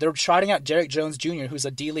 They're trotting out Derrick Jones Jr., who's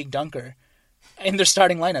a D-League dunker, in their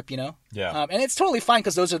starting lineup, Yeah. And it's totally fine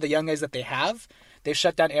because those are the young guys that they have. They've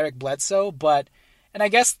shut down Eric Bledsoe, and I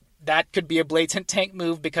guess that could be a blatant tank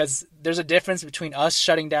move, because there's a difference between us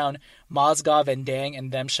shutting down Mozgov and Dang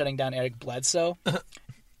and them shutting down Eric Bledsoe.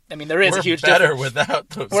 I mean, there is a huge difference.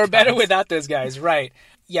 We're better without those guys, right.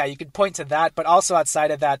 Yeah, you could point to that, but also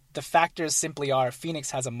outside of that, the factors simply are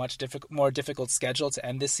Phoenix has a much more difficult schedule to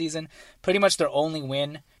end this season. Pretty much their only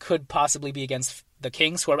win could possibly be against the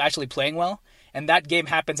Kings, who are actually playing well, and that game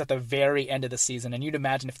happens at the very end of the season, and you'd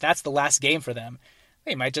imagine if that's the last game for them,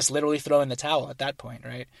 they might just literally throw in the towel at that point,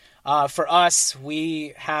 right? For us,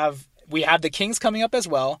 we have the Kings coming up as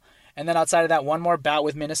well, and then outside of that, one more bout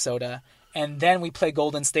with Minnesota. And then we play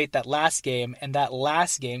Golden State that last game, and that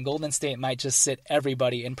last game, Golden State might just sit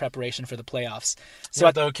everybody in preparation for the playoffs. So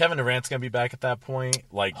though Kevin Durant's going to be back at that point,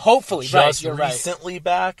 like hopefully, just you're recently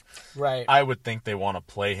back, right? I would think they want to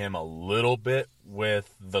play him a little bit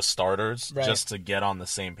with the starters just to get on the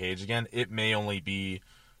same page again. It may only be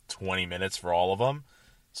 20 minutes for all of them.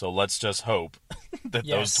 So let's just hope that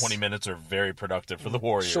those 20 minutes are very productive for the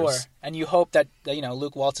Warriors. Sure. And you hope that,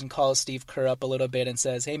 Luke Walton calls Steve Kerr up a little bit and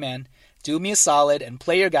says, hey, man, do me a solid and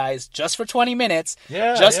play your guys just for 20 minutes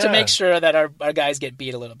to make sure that our guys get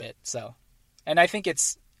beat a little bit. So, and I think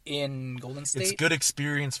it's in Golden State. It's good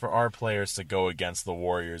experience for our players to go against the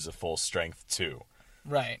Warriors at full strength, too.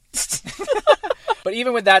 Right. But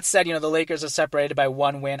even with that said, the Lakers are separated by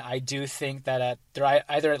one win. I do think that they're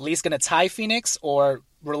either at least going to tie Phoenix or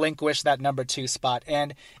relinquish that number 2 spot.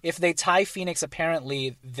 And if they tie Phoenix,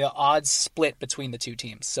 apparently the odds split between the two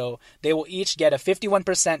teams. So they will each get a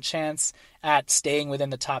 51% chance at staying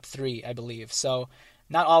within the top 3, I believe. So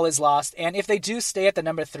not all is lost. And if they do stay at the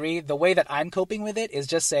number 3, the way that I'm coping with it is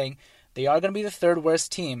just saying they are going to be the 3rd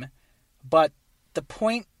worst team, but the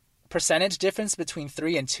point percentage difference between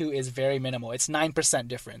 3 and 2 is very minimal. It's 9%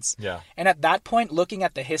 difference. Yeah. And at that point, looking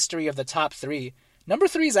at the history of the top 3, number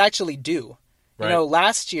 3 is actually due. Right.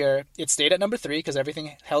 Last year, it stayed at number 3 because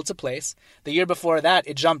everything held to place. The year before that,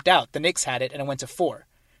 it jumped out. The Knicks had it, and it went to 4.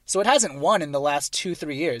 So it hasn't won in the last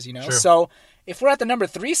 2-3 years, True. So if we're at the number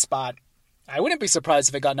 3 spot, I wouldn't be surprised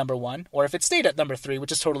if it got number 1, or if it stayed at number 3,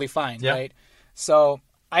 which is totally fine, right? So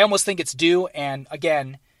I almost think it's due, and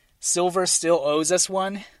again, Silver still owes us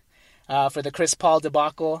one. For the Chris Paul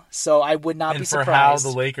debacle, so I would not be surprised. And for how the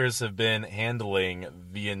Lakers have been handling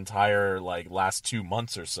the entire last 2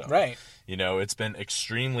 months or so. Right. It's been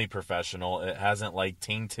extremely professional. It hasn't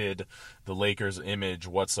tainted the Lakers' image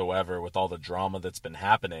whatsoever with all the drama that's been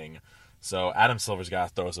happening. So Adam Silver's got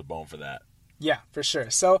to throw us a bone for that. Yeah, for sure.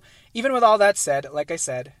 So even with all that said, like I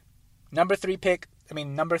said, number 3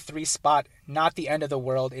 spot, not the end of the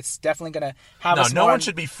world. It's definitely going to have us no one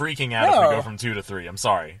should be freaking out if we go from 2 to 3. I'm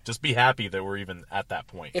sorry. Just be happy that we're even at that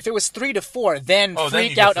point. If it was 3 to 4, then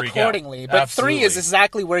freak out accordingly. But Absolutely. 3 is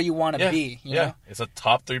exactly where you want to be. You know? It's a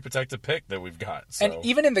top 3 protected pick that we've got. So. And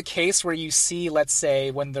even in the case where you see, let's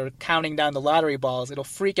say, when they're counting down the lottery balls, it'll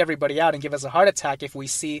freak everybody out and give us a heart attack if we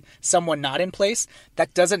see someone not in place.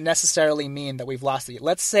 That doesn't necessarily mean that we've lost it.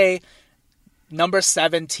 Let's say number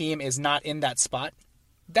 7 team is not in that spot.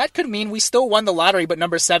 That could mean we still won the lottery, but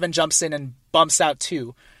number 7 jumps in and bumps out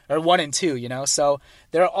 2 or 1 and 2, So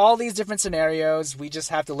there are all these different scenarios. We just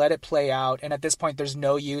have to let it play out. And at this point, there's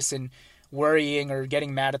no use in worrying or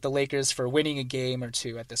getting mad at the Lakers for winning a game or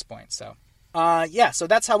 2 at this point. So, so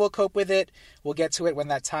that's how we'll cope with it. We'll get to it when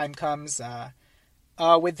that time comes.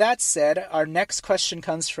 With that said, our next question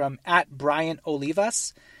comes from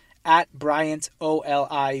 @BryantOlivas,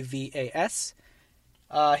 @BryantOlivas.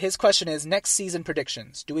 His question is, next season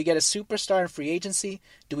predictions. Do we get a superstar in free agency?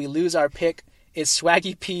 Do we lose our pick? Is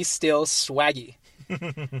Swaggy P still swaggy?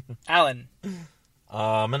 Alan.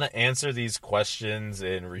 I'm going to answer these questions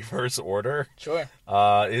in reverse order. Sure.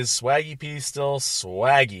 Is Swaggy P still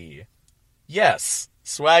swaggy? Yes.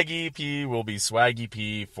 Swaggy P will be Swaggy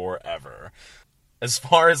P forever. As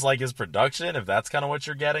far as his production, if that's kind of what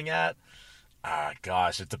you're getting at,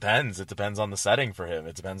 gosh, it depends. It depends on the setting for him.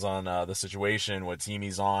 It depends on the situation, what team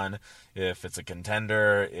he's on, if it's a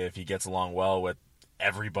contender, if he gets along well with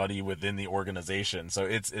everybody within the organization. So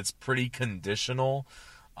it's pretty conditional.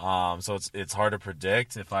 So it's hard to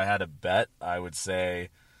predict. If I had a bet, I would say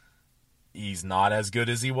he's not as good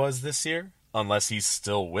as he was this year, unless he's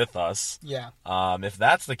still with us. Yeah. If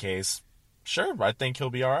that's the case, sure, I think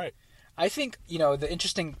he'll be all right. I think, the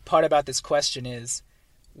interesting part about this question is,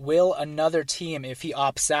 will another team, if he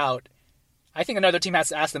opts out, I think another team has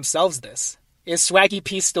to ask themselves this. Is Swaggy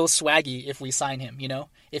P still swaggy if we sign him,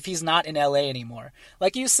 If he's not in LA anymore.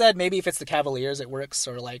 Like you said, maybe if it's the Cavaliers it works,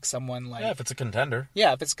 or someone like... Yeah, if it's a contender.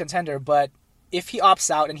 Yeah, if it's a contender. But if he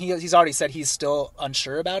opts out, and he's already said he's still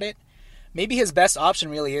unsure about it, maybe his best option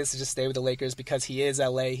really is to just stay with the Lakers because he is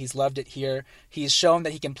LA. He's loved it here. He's shown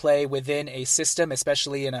that he can play within a system,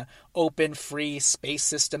 especially in an open, free space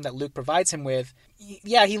system that Luke provides him with.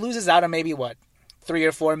 Yeah, he loses out on maybe, $3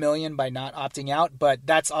 or $4 million by not opting out, but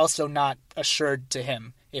that's also not assured to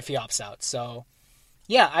him if he opts out. So,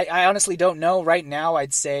 yeah, I honestly don't know. Right now,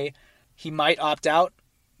 I'd say he might opt out,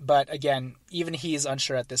 but again, even he's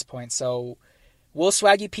unsure at this point. So, will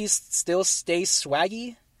Swaggy P still stay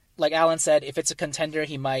swaggy? like Alan said, if it's a contender,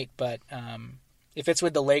 he might, but if it's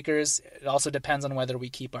with the Lakers, it also depends on whether we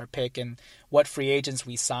keep our pick and what free agents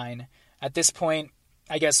we sign. At this point,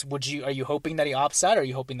 I guess, are you hoping that he opts out, or are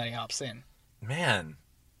you hoping that he opts in? Man,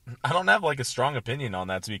 I don't have like a strong opinion on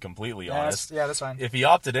that, to be completely honest. That's fine. If he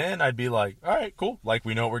opted in, I'd be like, all right, cool. Like,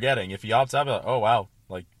 we know what we're getting. If he opts out, I'd be like, oh, wow.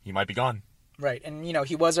 Like, he might be gone. Right. And,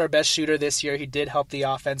 he was our best shooter this year. He did help the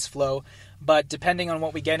offense flow. But depending on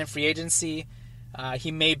what we get in free agency,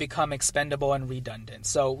 he may become expendable and redundant.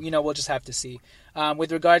 So, we'll just have to see.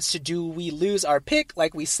 With regards to do we lose our pick,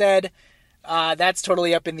 like we said, that's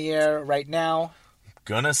totally up in the air right now.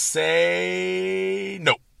 Gonna say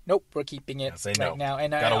no. Nope, we're keeping it right now.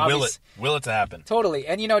 And gotta will it to happen. Totally.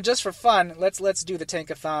 And just for fun, let's do the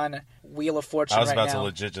Tankathon Wheel of Fortune right now. I was about to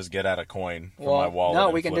legit just get out a coin from my wallet. No,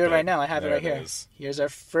 we can do it right now. I have it right here. Here's our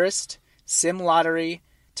first Sim Lottery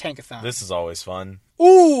Tankathon. This is always fun.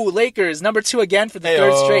 Ooh, Lakers, number 2 again for the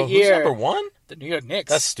third straight year. Who's number 1? The New York Knicks.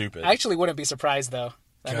 That's stupid. I actually wouldn't be surprised, though.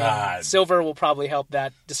 I mean, silver will probably help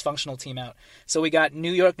that dysfunctional team out. So we got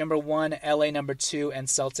New York number 1, LA number 2, and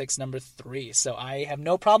Celtics number 3. So I have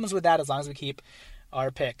no problems with that as long as we keep our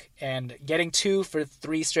pick. And getting 2 for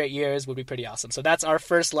 3 straight years would be pretty awesome. So that's our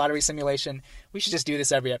first lottery simulation. We should just do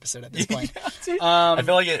this every episode at this point. I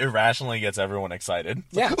feel like it irrationally gets everyone excited.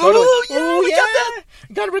 Yeah, totally. Oh, yeah, we got that.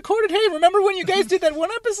 Got it recorded. Hey, remember when you guys did that one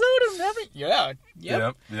episode of having? Yeah.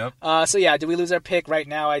 Yep. So yeah, do we lose our pick right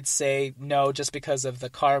now? I'd say no, just because of the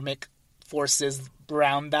karmic forces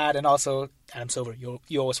around that, and also Adam Silver,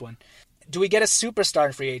 you owe us one. Do we get a superstar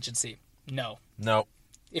in free agency? No.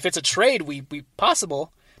 If it's a trade, we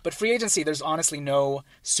possible, but free agency, there's honestly no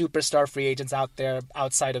superstar free agents out there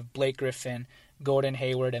outside of Blake Griffin, Gordon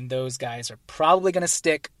Hayward, and those guys are probably going to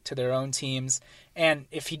stick to their own teams. And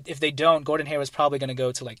if they don't, Gordon Hayward's probably going to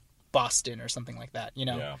go to like Boston or something like that.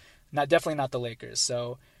 Yeah. Definitely not the Lakers.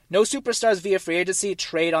 So no superstars via free agency.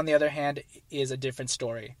 Trade, on the other hand, is a different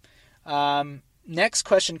story. Next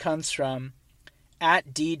question comes from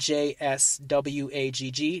at DJSWAGG,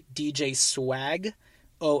 DJ Swag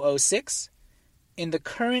 006. In the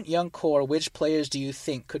current young core, which players do you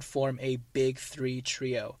think could form a big 3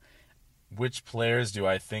 trio? Which players do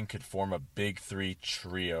I think could form a big 3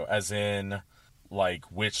 trio? As in, like,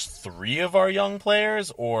 which 3 of our young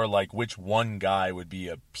players? Or, like, which one guy would be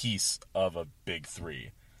a piece of a big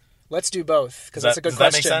 3? Let's do both, because that's a good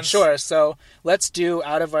question. Does that make sense? Sure. So let's do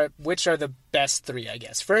which are the best 3, I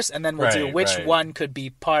guess, first, and then we'll do which one could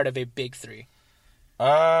be part of a big 3.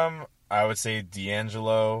 I would say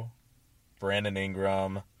D'Angelo, Brandon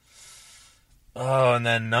Ingram. Oh, and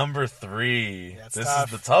then number 3. This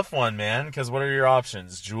is the tough one, man, because what are your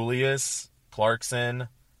options? Julius, Clarkson,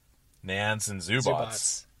 Nance, and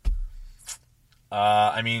Zubats.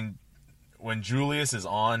 I mean, when Julius is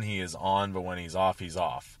on, he is on, but when he's off, he's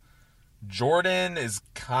off. Jordan is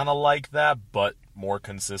kind of like that, but more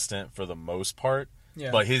consistent for the most part.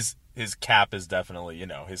 Yeah. But his cap is definitely,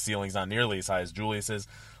 his ceiling's not nearly as high as Julius's.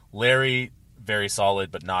 Larry, very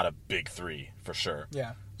solid, but not a big 3 for sure.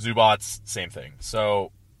 Yeah. Zubats, same thing.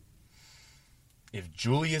 So if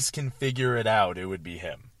Julius can figure it out, it would be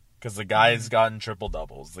him. Because the guy's gotten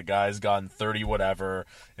triple-doubles. The guy's gotten 30-whatever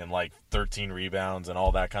and, like, 13 rebounds and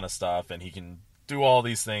all that kind of stuff. And he can do all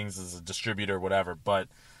these things as a distributor, whatever. But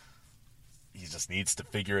he just needs to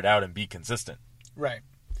figure it out and be consistent. Right.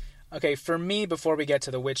 Okay, for me, before we get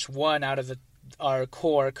to the which one out of our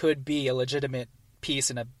core could be a legitimate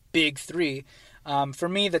piece in a big 3, for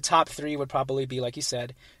me, the top 3 would probably be, like you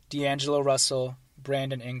said, D'Angelo Russell,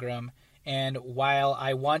 Brandon Ingram, and while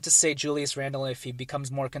I want to say Julius Randle if he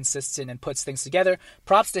becomes more consistent and puts things together,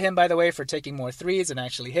 props to him, by the way, for taking more 3s and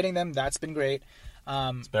actually hitting them. That's been great.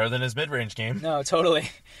 It's better than his mid-range game. No, totally.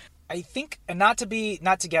 I think, and not to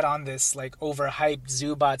get on this like overhyped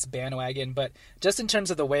Zubats bandwagon, but just in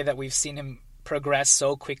terms of the way that we've seen him progress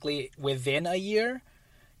so quickly within a year,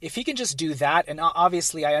 if he can just do that, and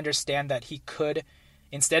obviously I understand that he could,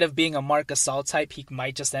 instead of being a Marc Gasol type, he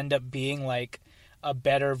might just end up being like a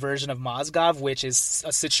better version of Mozgov, which is a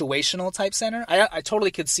situational type center. I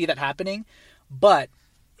totally could see that happening, but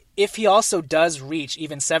if he also does reach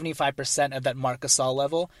even 75% of that Marc Gasol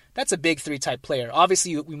level, that's a big 3 type player.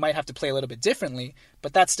 Obviously, we might have to play a little bit differently,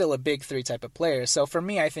 but that's still a big 3 type of player. So for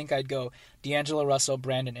me, I think I'd go D'Angelo Russell,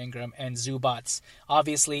 Brandon Ingram, and Zubats.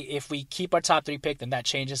 Obviously, if we keep our top 3 pick, then that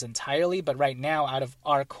changes entirely. But right now, out of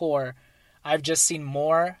our core, I've just seen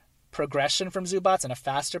more progression from Zubats and a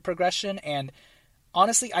faster progression. And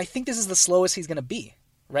honestly, I think this is the slowest he's going to be.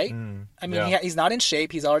 Right? I mean, he's not in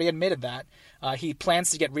shape. He's already admitted that. He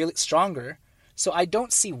plans to get really stronger. So I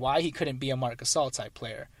don't see why he couldn't be a Marc Gasol type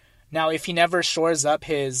player. Now, if he never shores up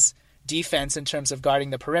his defense in terms of guarding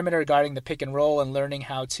the perimeter, guarding the pick and roll, and learning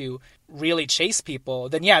how to really chase people,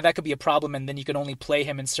 then yeah, that could be a problem, and then you can only play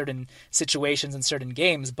him in certain situations in certain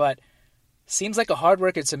games. But seems like a hard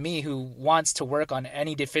worker to me who wants to work on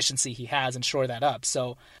any deficiency he has and shore that up.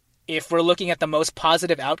 So if we're looking at the most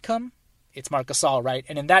positive outcome, it's Marc Gasol, right?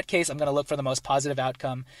 And in that case, I'm going to look for the most positive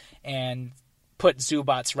outcome and put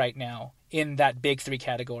Zubats right now in that big three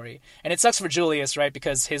category. And it sucks for Julius, right?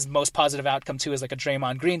 Because his most positive outcome too is like a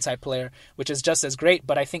Draymond Green type player, which is just as great.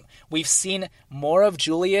 But I think we've seen more of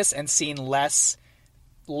Julius and seen less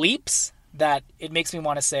leaps that it makes me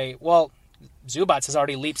want to say, well, Zubats has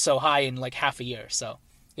already leaped so high in like half a year. So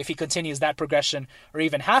if he continues that progression or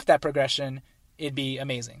even half that progression, it'd be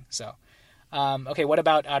amazing. So, okay, what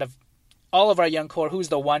about out of all of our young core, who's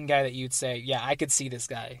the one guy that you'd say, yeah, I could see this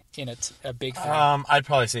guy in a big three? I'd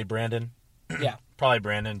probably say Brandon. Yeah. Probably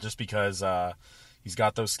Brandon, just because he's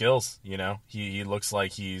got those skills, you know. He looks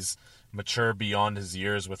like he's mature beyond his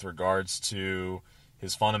years with regards to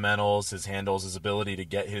his fundamentals, his handles, his ability to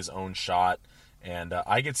get his own shot. And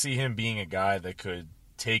I could see him being a guy that could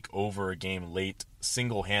take over a game late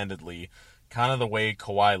single-handedly, kind of the way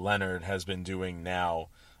Kawhi Leonard has been doing now,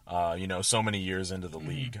 so many years into the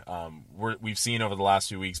league. We've seen over the last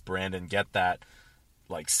few weeks Brandon get that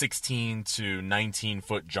like 16 to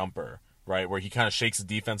 19-foot jumper, right, where he kind of shakes the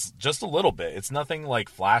defense just a little bit. It's nothing like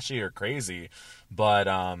flashy or crazy, but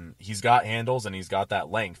he's got handles and he's got that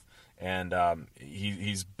length, and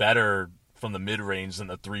he's better from the mid-range than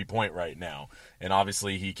the three-point right now. And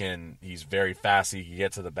obviously he's very fast, he can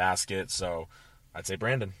get to the basket, so I'd say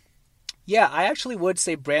Brandon. Yeah, I actually would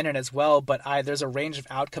say Brandon as well, but there's a range of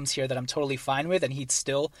outcomes here that I'm totally fine with, and he'd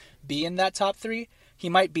still be in that top three. He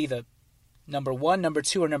might be the number 1, number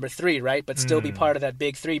 2, or number 3, right? But still be part of that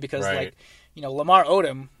big three because, right. Lamar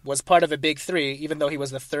Odom was part of a big three, even though he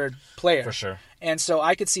was the third player. For sure. And so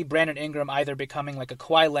I could see Brandon Ingram either becoming like a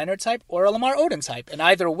Kawhi Leonard type or a Lamar Odom type. And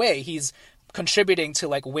either way, he's contributing to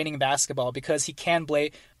like winning basketball because he can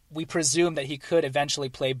play. We presume that he could eventually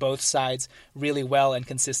play both sides really well and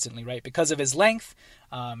consistently, right? Because of his length,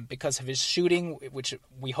 because of his shooting, which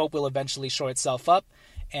we hope will eventually shore itself up.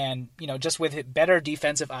 And, just with better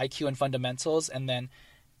defensive IQ and fundamentals, and then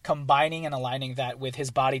combining and aligning that with his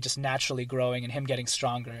body just naturally growing and him getting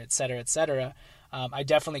stronger, et cetera, I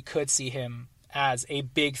definitely could see him as a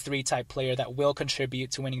big three type player that will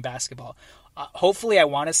contribute to winning basketball. Hopefully, I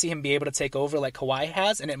want to see him be able to take over like Kawhi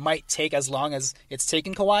has, and it might take as long as it's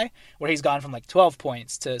taken Kawhi, where he's gone from like 12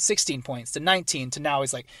 points to 16 points to 19 to now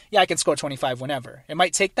he's like, yeah, I can score 25 whenever. It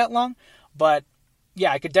might take that long, but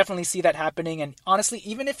yeah, I could definitely see that happening. And honestly,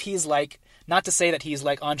 even if he's like, not to say that he's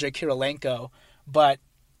like Andre Kirilenko, but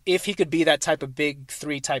if he could be that type of big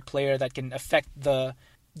three type player that can affect the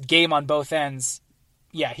game on both ends,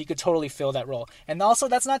 yeah, he could totally fill that role. And also,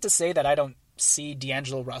 that's not to say that I don't see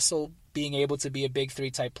D'Angelo Russell being able to be a big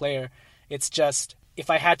three type player. It's just, if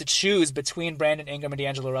I had to choose between Brandon Ingram and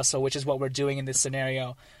D'Angelo Russell, which is what we're doing in this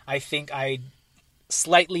scenario, I think I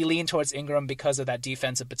slightly lean towards Ingram because of that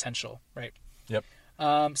defensive potential, right? Yep.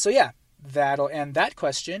 So yeah, that'll end that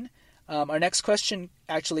question. Our next question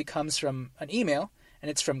actually comes from an email,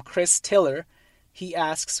 and it's from Chris Tiller. He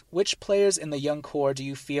asks, which players in the young core do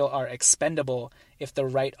you feel are expendable if the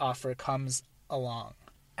right offer comes along?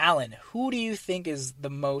 Alan, who do you think is the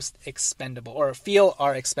most expendable or feel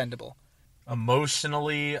are expendable?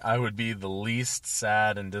 Emotionally, I would be the least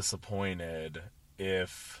sad and disappointed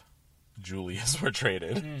if Julius were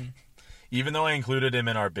traded. Even though I included him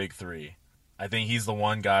in our big three, I think he's the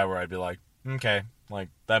one guy where I'd be like, okay, like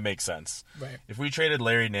that makes sense. Right. If we traded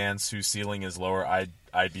Larry Nance, whose ceiling is lower,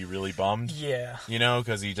 I'd be really bummed. Yeah.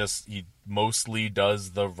 Because he mostly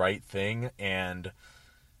does the right thing, and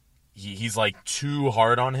he's like too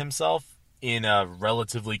hard on himself in a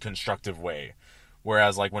relatively constructive way.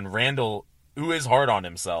 Whereas like when Randall, who is hard on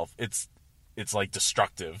himself, it's like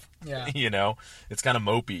destructive. Yeah. It's kind of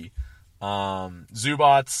mopey.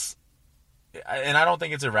 Zubats, and I don't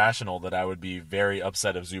think it's irrational that I would be very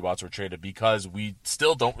upset if Zubats were traded, because we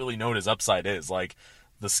still don't really know what his upside is. Like,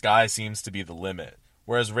 the sky seems to be the limit.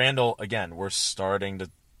 Whereas Randall, again, we're starting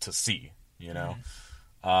to see,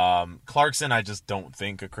 Clarkson, I just don't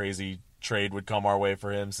think a crazy trade would come our way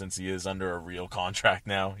for him, since he is under a real contract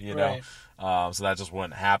now, Right. So that just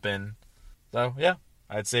wouldn't happen. So, yeah,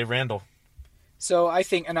 I'd say Randall. So I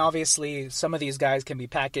think, and obviously some of these guys can be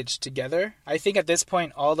packaged together. I think at this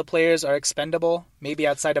point all the players are expendable, maybe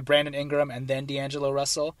outside of Brandon Ingram and then D'Angelo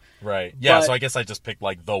Russell. Right. Yeah, so I guess I just picked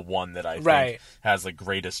like the one that I think has the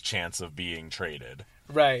greatest chance of being traded.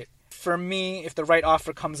 Right. For me, if the right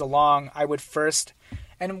offer comes along, I would first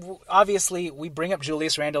And obviously, we bring up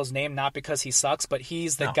Julius Randle's name not because he sucks, but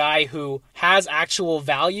he's the guy who has actual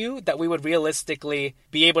value that we would realistically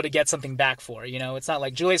be able to get something back for. You know, it's not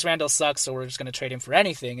like Julius Randle sucks, so we're just going to trade him for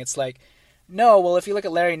anything. It's like, no, well, if you look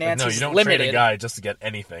at Larry Nance, he's limited. No, you don't trade a guy just to get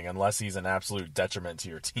anything unless he's an absolute detriment to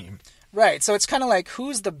your team. Right, so it's kind of like,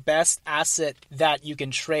 who's the best asset that you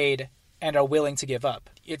can trade and are willing to give up?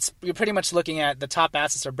 You're pretty much looking at the top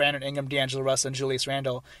assets are Brandon Ingram, D'Angelo Russell, and Julius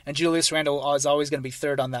Randle is always going to be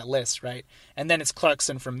third on that list, right? And then it's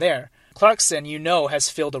Clarkson from there. Clarkson, has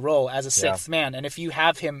filled a role as a sixth man, and if you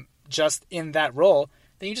have him just in that role,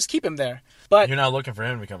 then you just keep him there. But you're not looking for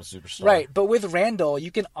him to become a superstar. Right, but with Randle,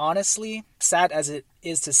 you can honestly, sad as it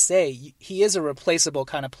is to say, he is a replaceable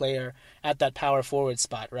kind of player at that power forward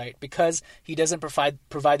spot, right? Because he doesn't provide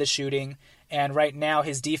the shooting, and right now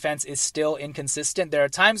his defense is still inconsistent. There are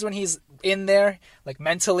times when he's in there, like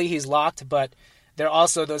mentally he's locked, but there are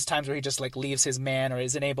also those times where he just like leaves his man or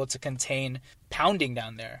isn't able to contain pounding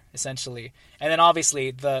down there, essentially. And then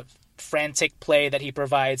obviously the frantic play that he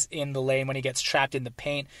provides in the lane when he gets trapped in the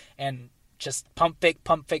paint and just pump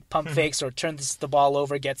fakes, or turns the ball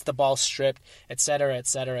over, gets the ball stripped, etc.,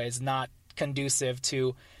 is not conducive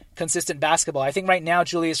to consistent basketball. I think right now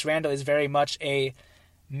Julius Randle is very much a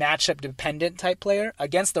matchup-dependent type player.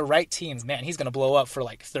 Against the right teams, man, he's going to blow up for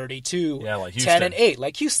like 32, like 10 and 8,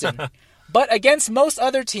 like Houston. But against most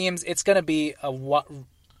other teams, it's going to be a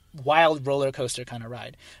wild roller coaster kind of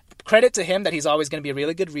ride. Credit to him that he's always going to be a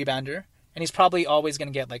really good rebounder, and he's probably always going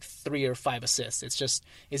to get like 3 or 5 assists. It's just,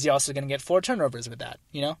 is he also going to get 4 turnovers with that,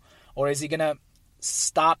 Or is he going to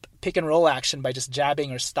stop pick and roll action by just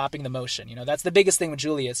jabbing or stopping the motion? That's the biggest thing with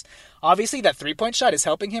Julius. Obviously, that 3-point shot is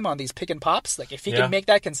helping him on these pick and pops. Like, if he can make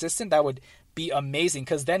that consistent, that would be amazing,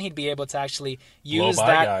 because then he'd be able to actually use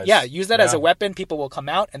that. Use that as a weapon. People will come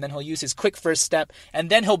out, and then he'll use his quick first step, and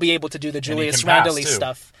then he'll be able to do the Julius Randle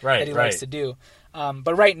stuff that he likes to do.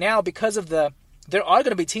 But right now, because of there are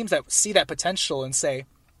going to be teams that see that potential and say,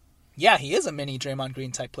 yeah, he is a mini Draymond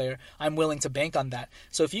Green type player. I'm willing to bank on that.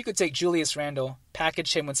 So if you could take Julius Randle,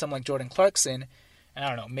 package him with someone like Jordan Clarkson, and I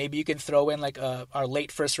don't know, maybe you can throw in like our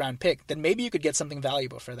late first round pick, then maybe you could get something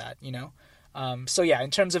valuable for that, So yeah,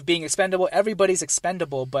 in terms of being expendable, everybody's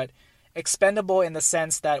expendable, but expendable in the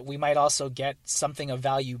sense that we might also get something of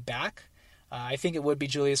value back. I think it would be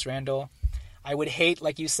Julius Randle. I would hate,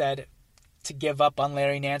 like you said, to give up on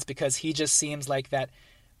Larry Nance, because he just seems like that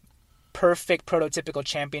perfect prototypical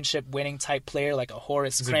championship winning type player, like a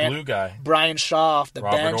Horace Grant, glue guy. Brian Shaw off the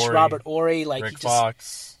bench, Robert Horry, like Rick he just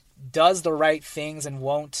Fox. Does the right things and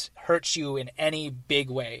won't hurt you in any big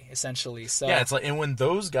way, essentially. So yeah, it's like, and when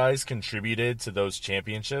those guys contributed to those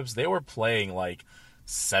championships, they were playing like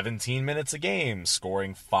 17 minutes a game,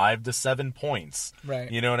 scoring 5 to 7 points.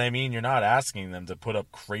 Right. You know what I mean? You're not asking them to put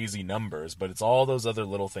up crazy numbers, but it's all those other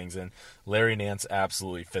little things, and Larry Nance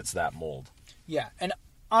absolutely fits that mold. Yeah, and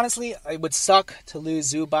honestly, it would suck to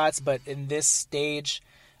lose Zubats, but in this stage,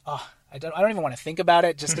 I don't even want to think about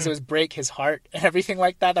it, just because it would break his heart and everything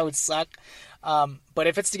like that. That would suck. But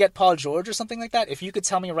if it's to get Paul George or something like that, if you could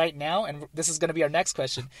tell me right now, and this is going to be our next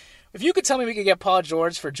question, if you could tell me we could get Paul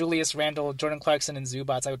George for Julius Randle, Jordan Clarkson, and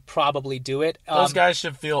Zubats, I would probably do it. Those guys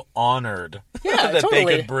should feel honored that totally.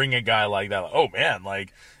 They could bring a guy like that. Like, oh man,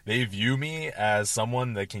 like they view me as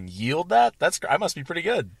someone that can yield that. I must be pretty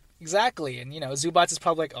good. Exactly, and Zubats is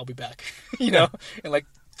probably like, I'll be back, in like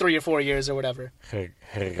 3 or 4 years or whatever. Hey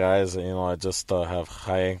guys, I just have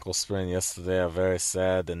high ankle sprain yesterday. I'm very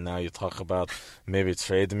sad, and now you talk about maybe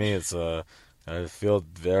trade me. I feel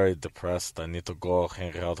very depressed. I need to go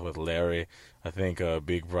hang out with Larry. I think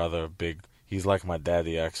big brother, he's like my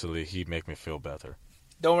daddy actually. He'd make me feel better.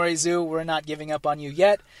 Don't worry, Zoo, we're not giving up on you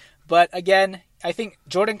yet. But again, I think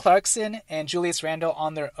Jordan Clarkson and Julius Randle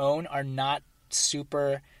on their own are not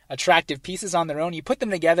super attractive pieces on their own. You put them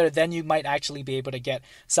together, then you might actually be able to get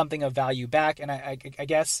something of value back. And I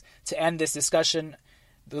guess to end this discussion,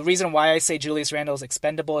 the reason why I say Julius Randle is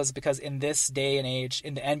expendable is because in this day and age,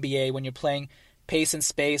 in the NBA, when you're playing pace and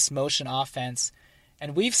space, motion offense,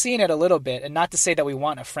 and we've seen it a little bit, and not to say that we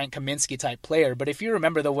want a Frank Kaminsky type player, but if you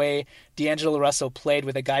remember the way D'Angelo Russell played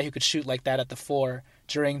with a guy who could shoot like that at the 4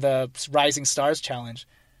 during the Rising Stars Challenge,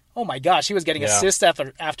 oh my gosh, he was getting assist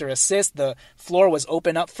after assist. The floor was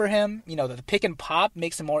open up for him. The pick and pop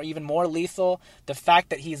makes him even more lethal. The fact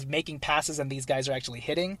that he's making passes and these guys are actually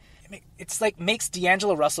hitting, it's like makes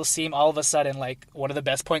D'Angelo Russell seem all of a sudden like one of the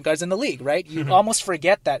best point guards in the league, right? You almost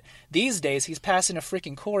forget that these days he's passing a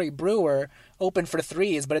freaking Corey Brewer open for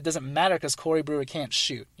threes, but it doesn't matter because Corey Brewer can't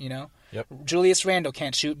shoot, Yep. Julius Randle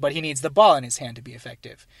can't shoot, but he needs the ball in his hand to be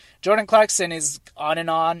effective. Jordan Clarkson is on and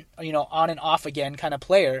off again kind of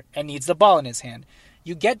player and needs the ball in his hand.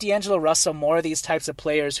 you get D'Angelo Russell, more of these types of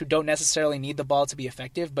players who don't necessarily need the ball to be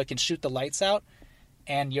effective, but can shoot the lights out,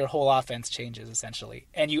 and your whole offense changes, essentially.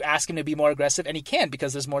 And you ask him to be more aggressive, and he can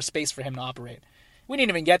because there's more space for him to operate. We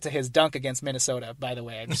didn't even get to his dunk against Minnesota, by the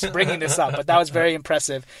way. I'm just bringing this up, but that was very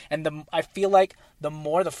impressive. And I feel like the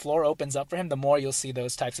more the floor opens up for him, the more you'll see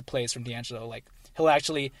those types of plays from D'Angelo. Like, he'll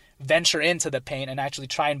actually venture into the paint and actually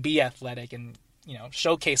try and be athletic and,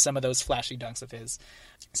 showcase some of those flashy dunks of his.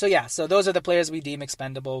 So those are the players we deem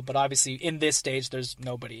expendable, but obviously in this stage, there's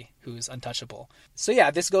nobody who's untouchable. So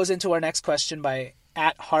this goes into our next question by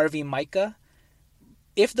 @HarveyMicah.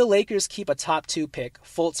 If the Lakers keep a top 2 pick,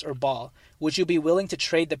 Fultz or Ball, would you be willing to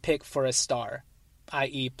trade the pick for a star,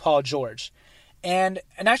 i.e. Paul George? And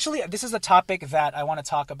actually, this is a topic that I want to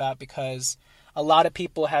talk about because a lot of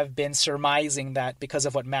people have been surmising that because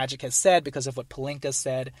of what Magic has said, because of what Pelinka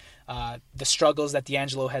said, the struggles that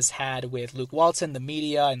D'Angelo has had with Luke Walton, the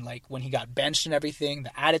media, and like when he got benched and everything,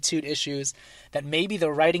 the attitude issues, that maybe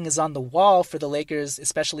the writing is on the wall for the Lakers,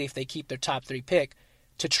 especially if they keep their top 3 pick,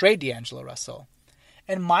 to trade D'Angelo Russell.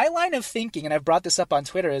 And my line of thinking, and I've brought this up on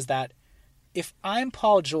Twitter, is that if I'm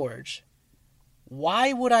Paul George,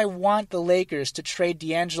 why would I want the Lakers to trade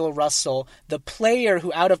D'Angelo Russell, the player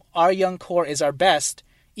who out of our young core is our best,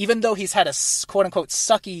 even though he's had a quote-unquote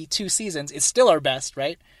sucky 2 seasons, is still our best,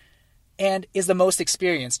 right? And is the most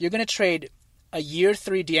experienced. You're going to trade a year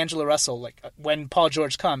 3 D'Angelo Russell, like when Paul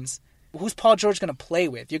George comes. Who's Paul George going to play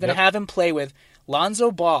with? You're going to have him play with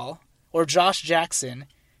Lonzo Ball or Josh Jackson,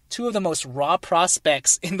 2 of the most raw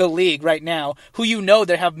prospects in the league right now, who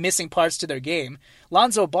they have missing parts to their game.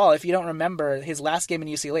 Lonzo Ball, if you don't remember his last game in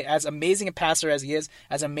UCLA, as amazing a passer as he is,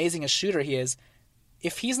 as amazing a shooter he is,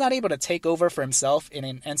 if he's not able to take over for himself in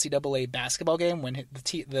an NCAA basketball game when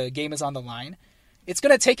the game is on the line, it's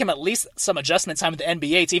going to take him at least some adjustment time with the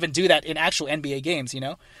NBA to even do that in actual NBA games,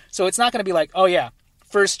 So it's not going to be like,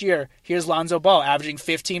 first year, here's Lonzo Ball averaging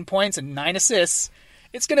 15 points and 9 assists.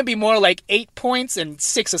 It's going to be more like 8 points and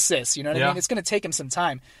 6 assists. You know what I mean? It's going to take him some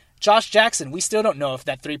time. Josh Jackson, we still don't know if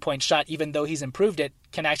that 3-point shot, even though he's improved it,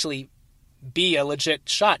 can actually be a legit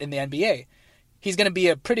shot in the NBA. He's going to be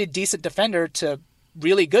a pretty decent defender to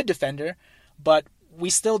really good defender, but we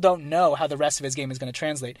still don't know how the rest of his game is going to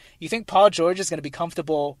translate. You think Paul George is going to be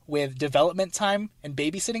comfortable with development time and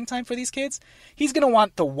babysitting time for these kids? He's going to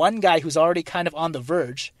want the one guy who's already kind of on the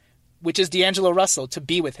verge, which is D'Angelo Russell, to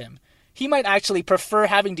be with him. He might actually prefer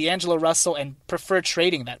having D'Angelo Russell and prefer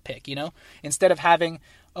trading that pick, instead of having,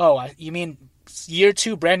 you mean year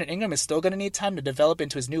 2 Brandon Ingram is still going to need time to develop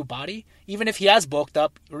into his new body? Even if he has bulked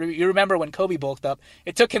up, you remember when Kobe bulked up,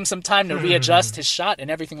 it took him some time to readjust his shot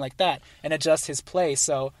and everything like that and adjust his play.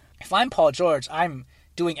 So if I'm Paul George, I'm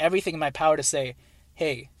doing everything in my power to say,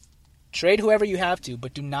 hey, trade whoever you have to,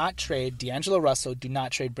 but do not trade D'Angelo Russell, do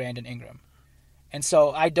not trade Brandon Ingram. And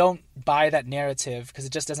so I don't buy that narrative because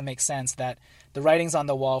it just doesn't make sense that the writing's on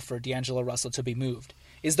the wall for D'Angelo Russell to be moved.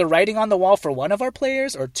 Is the writing on the wall for one of our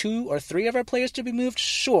players or 2 or 3 of our players to be moved?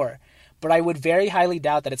 Sure. But I would very highly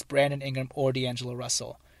doubt that it's Brandon Ingram or D'Angelo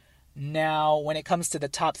Russell. Now, when it comes to the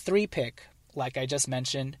top 3 pick, like I just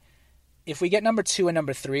mentioned, if we get number 2 and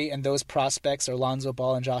number 3 and those prospects are Lonzo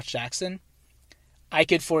Ball and Josh Jackson, I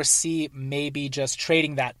could foresee maybe just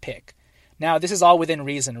trading that pick. Now, this is all within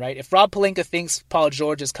reason, right? If Rob Pelinka thinks Paul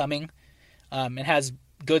George is coming and has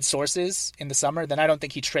good sources in the summer, then I don't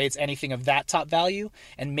think he trades anything of that top value.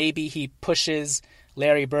 And maybe he pushes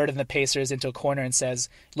Larry Bird and the Pacers into a corner and says,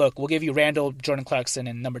 look, we'll give you Randall, Jordan Clarkson,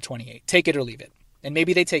 and number 28. Take it or leave it. And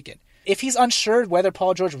maybe they take it. If he's unsure whether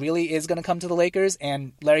Paul George really is going to come to the Lakers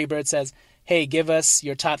and Larry Bird says, hey, give us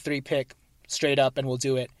your top 3 pick straight up and we'll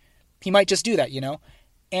do it, he might just do that,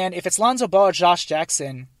 And if it's Lonzo Ball or Josh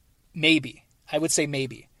Jackson, maybe. I would say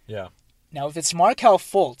maybe. Yeah. Now, if it's Markelle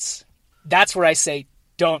Fultz, that's where I say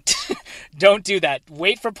don't do that.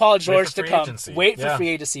 Wait for Paul George to come. Wait for free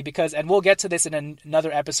agency and we'll get to this in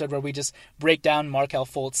another episode where we just break down Markelle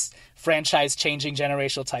Fultz franchise-changing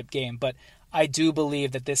generational type game. But I do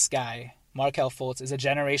believe that this guy, Markelle Fultz, is a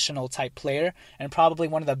generational type player and probably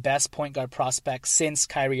one of the best point guard prospects since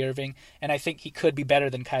Kyrie Irving. And I think he could be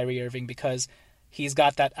better than Kyrie Irving because he's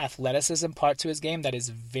got that athleticism part to his game that is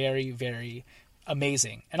very, very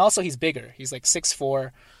amazing. And also he's bigger. He's like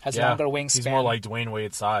 6'4", has longer wingspan. He's more like Dwayne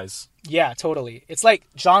Wade size. Yeah, totally. It's like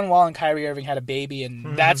John Wall and Kyrie Irving had a baby,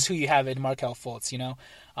 and that's who you have in Markelle Fultz,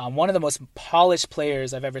 One of the most polished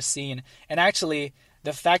players I've ever seen. And actually,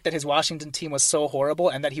 the fact that his Washington team was so horrible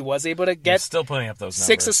and that he was able to get still putting up those numbers.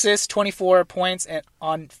 6 assists, 24 points, and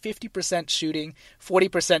on 50% shooting,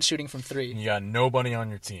 40% shooting from 3. You got nobody on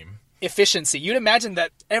your team. Efficiency. You'd imagine that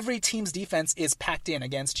every team's defense is packed in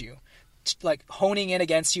against you. like honing in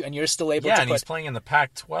against you, and you're still able to and he's playing in the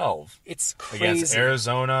Pac-12. It's crazy. Against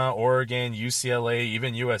Arizona, Oregon, UCLA,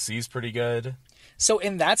 even USC's pretty good. So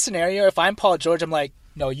in that scenario, if I'm Paul George, I'm like,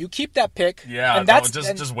 no, you keep that pick. Yeah, and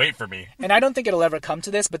just wait for me. And I don't think it'll ever come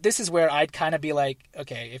to this, but this is where I'd kind of be like,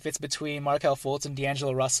 okay, if it's between Markelle Fultz and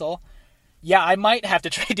D'Angelo Russell, yeah, I might have to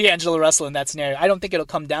trade D'Angelo Russell in that scenario. I don't think it'll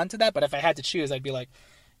come down to that, but if I had to choose, I'd be like,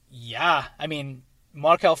 yeah, I mean,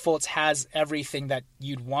 Markelle Fultz has everything that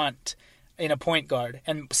you'd want in a point guard.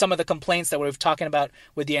 And some of the complaints that we're talking about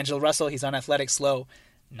with D'Angelo Russell, he's unathletic, slow,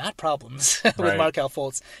 not problems with Markelle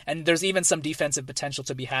Fultz. And there's even some defensive potential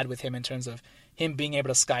to be had with him in terms of him being able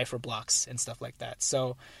to sky for blocks and stuff like that.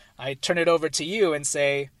 So I turn it over to you and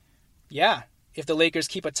say, yeah, if the Lakers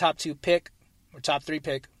keep a top 2 pick or top 3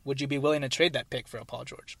 pick, would you be willing to trade that pick for a Paul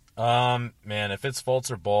George? Man, if it's Fultz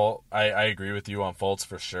or Ball, I agree with you on Fultz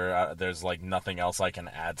for sure. There's like nothing else I can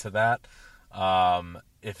add to that.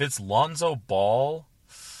 If it's Lonzo Ball,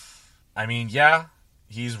 I mean, yeah,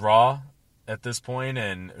 he's raw at this point,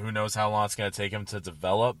 and who knows how long it's going to take him to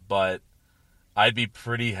develop, but I'd be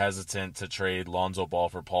pretty hesitant to trade Lonzo Ball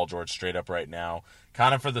for Paul George straight up right now,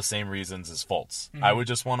 kind of for the same reasons as Fultz. Mm-hmm. I would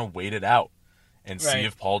just want to wait it out and see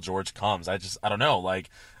if Paul George comes. I don't know. Like,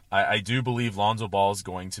 I do believe Lonzo Ball is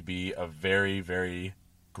going to be a very, very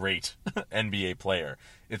great NBA player.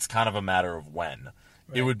 It's kind of a matter of when.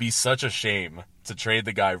 Right. It would be such a shame to trade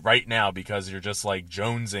the guy right now because you're just like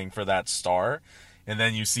jonesing for that star, and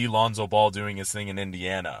then you see Lonzo Ball doing his thing in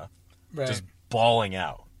Indiana, just balling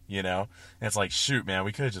out, you know? And it's like, shoot, man,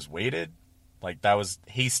 we could have just waited. Like, that was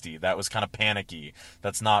hasty. That was kind of panicky.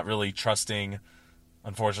 That's not really trusting,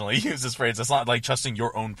 unfortunately, use this phrase, that's not like trusting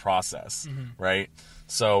your own process, right?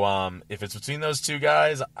 So if it's between those two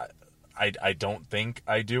guys, I don't think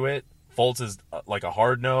I do it. Fultz is like a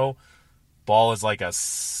hard no. Ball is like a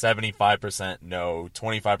 75% no,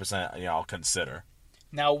 25% I'll consider.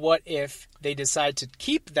 Now, what if they decide to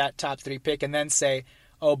keep that top 3 pick and then say,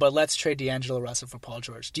 oh, but let's trade D'Angelo Russell for Paul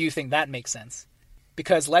George? Do you think that makes sense?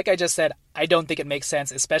 Because like I just said, I don't think it makes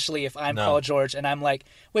sense, especially if I'm Paul George and I'm like,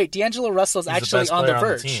 wait, D'Angelo Russell's actually on the verge.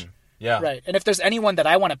 On the team. Yeah. Right. And if there's anyone that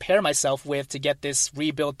I want to pair myself with to get this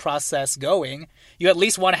rebuild process going, you at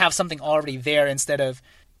least want to have something already there instead of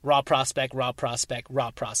raw prospect, raw prospect, raw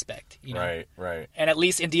prospect. You know? Right. And at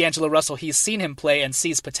least in D'Angelo Russell, he's seen him play and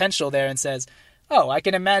sees potential there and says, oh, I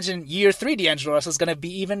can imagine year 3 D'Angelo Russell is going to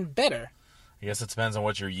be even better. I guess it depends on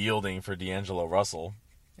what you're yielding for D'Angelo Russell.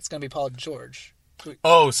 It's going to be Paul George.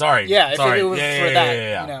 Oh, sorry. Yeah, sorry. If it was for that.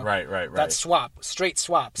 Yeah. You know, right. That swap, straight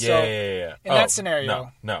swap. Yeah, so yeah. In that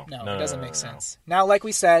scenario, no, it doesn't make sense. Now, like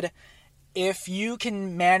we said, if you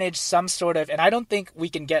can manage some sort of, and I don't think we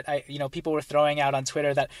can get, people were throwing out on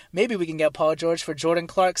Twitter that maybe we can get Paul George for Jordan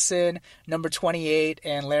Clarkson, number 28,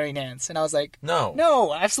 and Larry Nance. And I was like,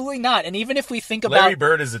 no, absolutely not. And even if we think about... Larry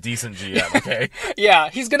Bird is a decent GM, okay?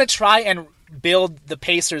 Yeah, he's going to try and build the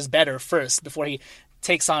Pacers better first before he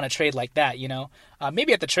takes on a trade like that,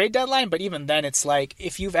 maybe at the trade deadline, but even then it's like,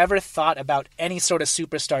 if you've ever thought about any sort of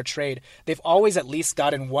superstar trade, they've always at least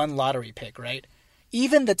gotten one lottery pick, right?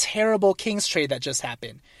 Even the terrible Kings trade that just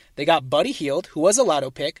happened, they got Buddy Hield, who was a lotto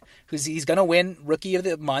pick, he's going to win Rookie of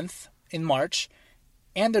the Month in March,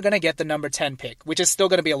 and they're going to get the number 10 pick, which is still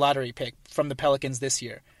going to be a lottery pick from the Pelicans this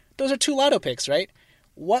year. Those are 2 lotto picks, right?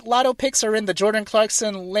 What lotto picks are in the Jordan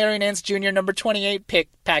Clarkson, Larry Nance Jr. number 28 pick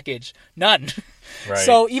package? None. Right.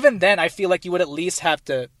 So even then, I feel like you would at least have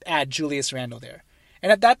to add Julius Randle there.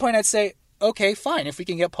 And at that point, I'd say, okay, fine. If we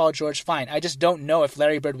can get Paul George, fine. I just don't know if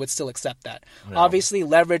Larry Bird would still accept that. No. Obviously,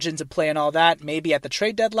 leverage into play and all that. Maybe at the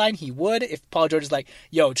trade deadline, he would. If Paul George is like,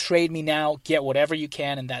 yo, trade me now, get whatever you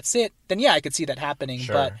can, and that's it, then yeah, I could see that happening.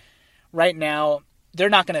 Sure. But right now, they're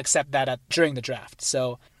not going to accept that during the draft.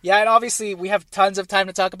 So, yeah, and obviously we have tons of time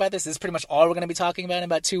to talk about this. This is pretty much all we're going to be talking about in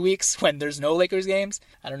about 2 weeks when there's no Lakers games.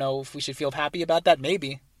 I don't know if we should feel happy about that.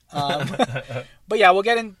 Maybe. But yeah, we'll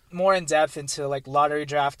get more in depth into like lottery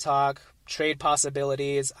draft talk, trade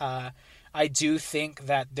possibilities. I do think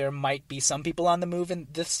that there might be some people on the move in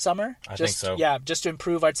this summer. I think so. Yeah, just to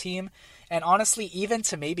improve our team. And honestly, even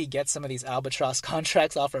to maybe get some of these albatross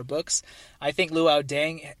contracts off our books, I think Luau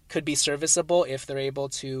Deng could be serviceable if they're able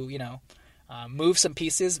to, move some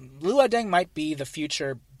pieces. Luau Deng might be the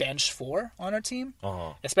future bench 4 on our team,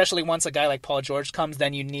 especially once a guy like Paul George comes.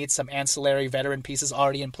 Then you need some ancillary veteran pieces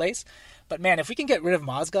already in place. But man, if we can get rid of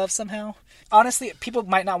Mozgov somehow, honestly, people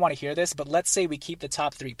might not want to hear this, but let's say we keep the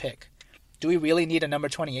top 3 pick. Do we really need a number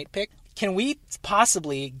 28 pick? can we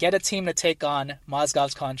possibly get a team to take on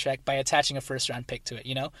Mozgov's contract by attaching a first-round pick to it,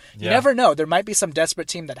 You never know. There might be some desperate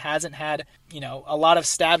team that hasn't had, a lot of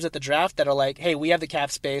stabs at the draft that are like, hey, we have the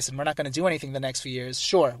cap space and we're not going to do anything the next few years.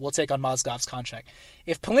 Sure, we'll take on Mozgov's contract.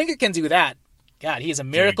 If Pelinka can do that, God, he's a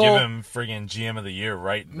miracle. Dude, give him friggin' GM of the year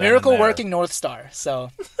right then Miracle and there. working North Star. So,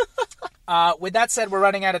 with that said, we're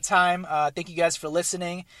running out of time. Thank you guys for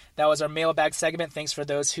listening. That was our mailbag segment. Thanks for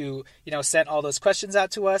those who, sent all those questions out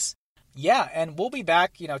to us. Yeah, and we'll be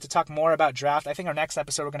back, to talk more about draft. I think our next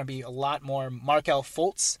episode we're going to be a lot more Markelle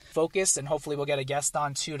Fultz focused, and hopefully we'll get a guest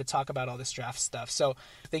on too to talk about all this draft stuff. So,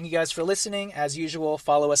 thank you guys for listening. As usual,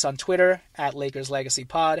 follow us on Twitter at Lakers Legacy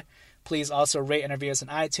Pod. Please also rate and review us on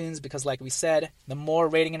iTunes because, like we said, the more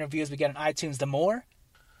rating and reviews we get on iTunes, the more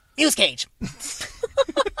MuseCage.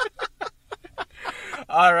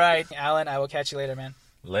 All right, Alan, I will catch you later, man.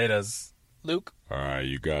 Laters. Luke. All right,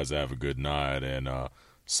 you guys have a good night, and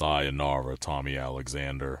sayonara, Tommy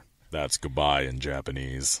Alexander. That's goodbye in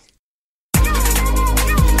Japanese.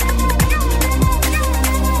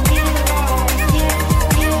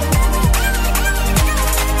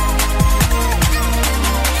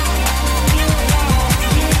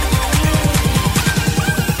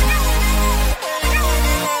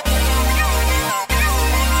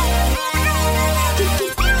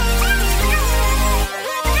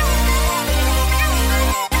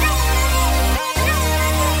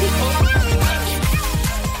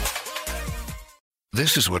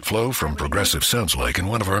 This is what Flo from Progressive sounds like in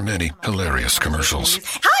one of our many hilarious commercials.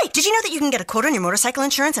 Hi! Did you know that you can get a quote on your motorcycle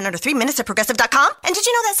insurance in under 3 minutes at Progressive.com? And did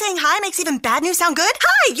you know that saying hi makes even bad news sound good?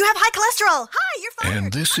 Hi! You have high cholesterol! Hi! You're fired!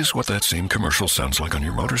 And this is what that same commercial sounds like on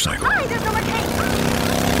your motorcycle. Hi! There's no more cake!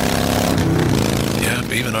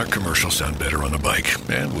 Yeah, even our commercials sound better on a bike.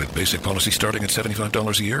 And with basic policy starting at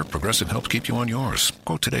 $75 a year, Progressive helps keep you on yours.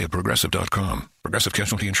 Quote today at Progressive.com. Progressive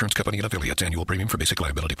Casualty Insurance Company and Affiliates. Annual premium for basic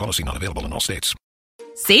liability policy not available in all states.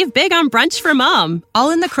 Save big on brunch for mom,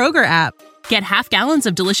 all in the Kroger app. Get half gallons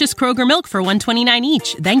of delicious Kroger milk for $1.29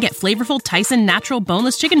 each. Then get flavorful Tyson natural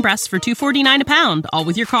boneless chicken breasts for $2.49 a pound, all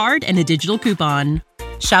with your card and a digital coupon.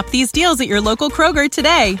 Shop these deals at your local Kroger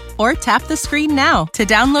today, or tap the screen now to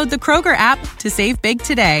download the Kroger app to save big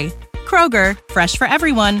today. Kroger, fresh for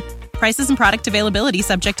everyone. Prices and product availability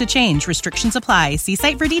subject to change. Restrictions apply. See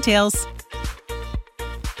site for details.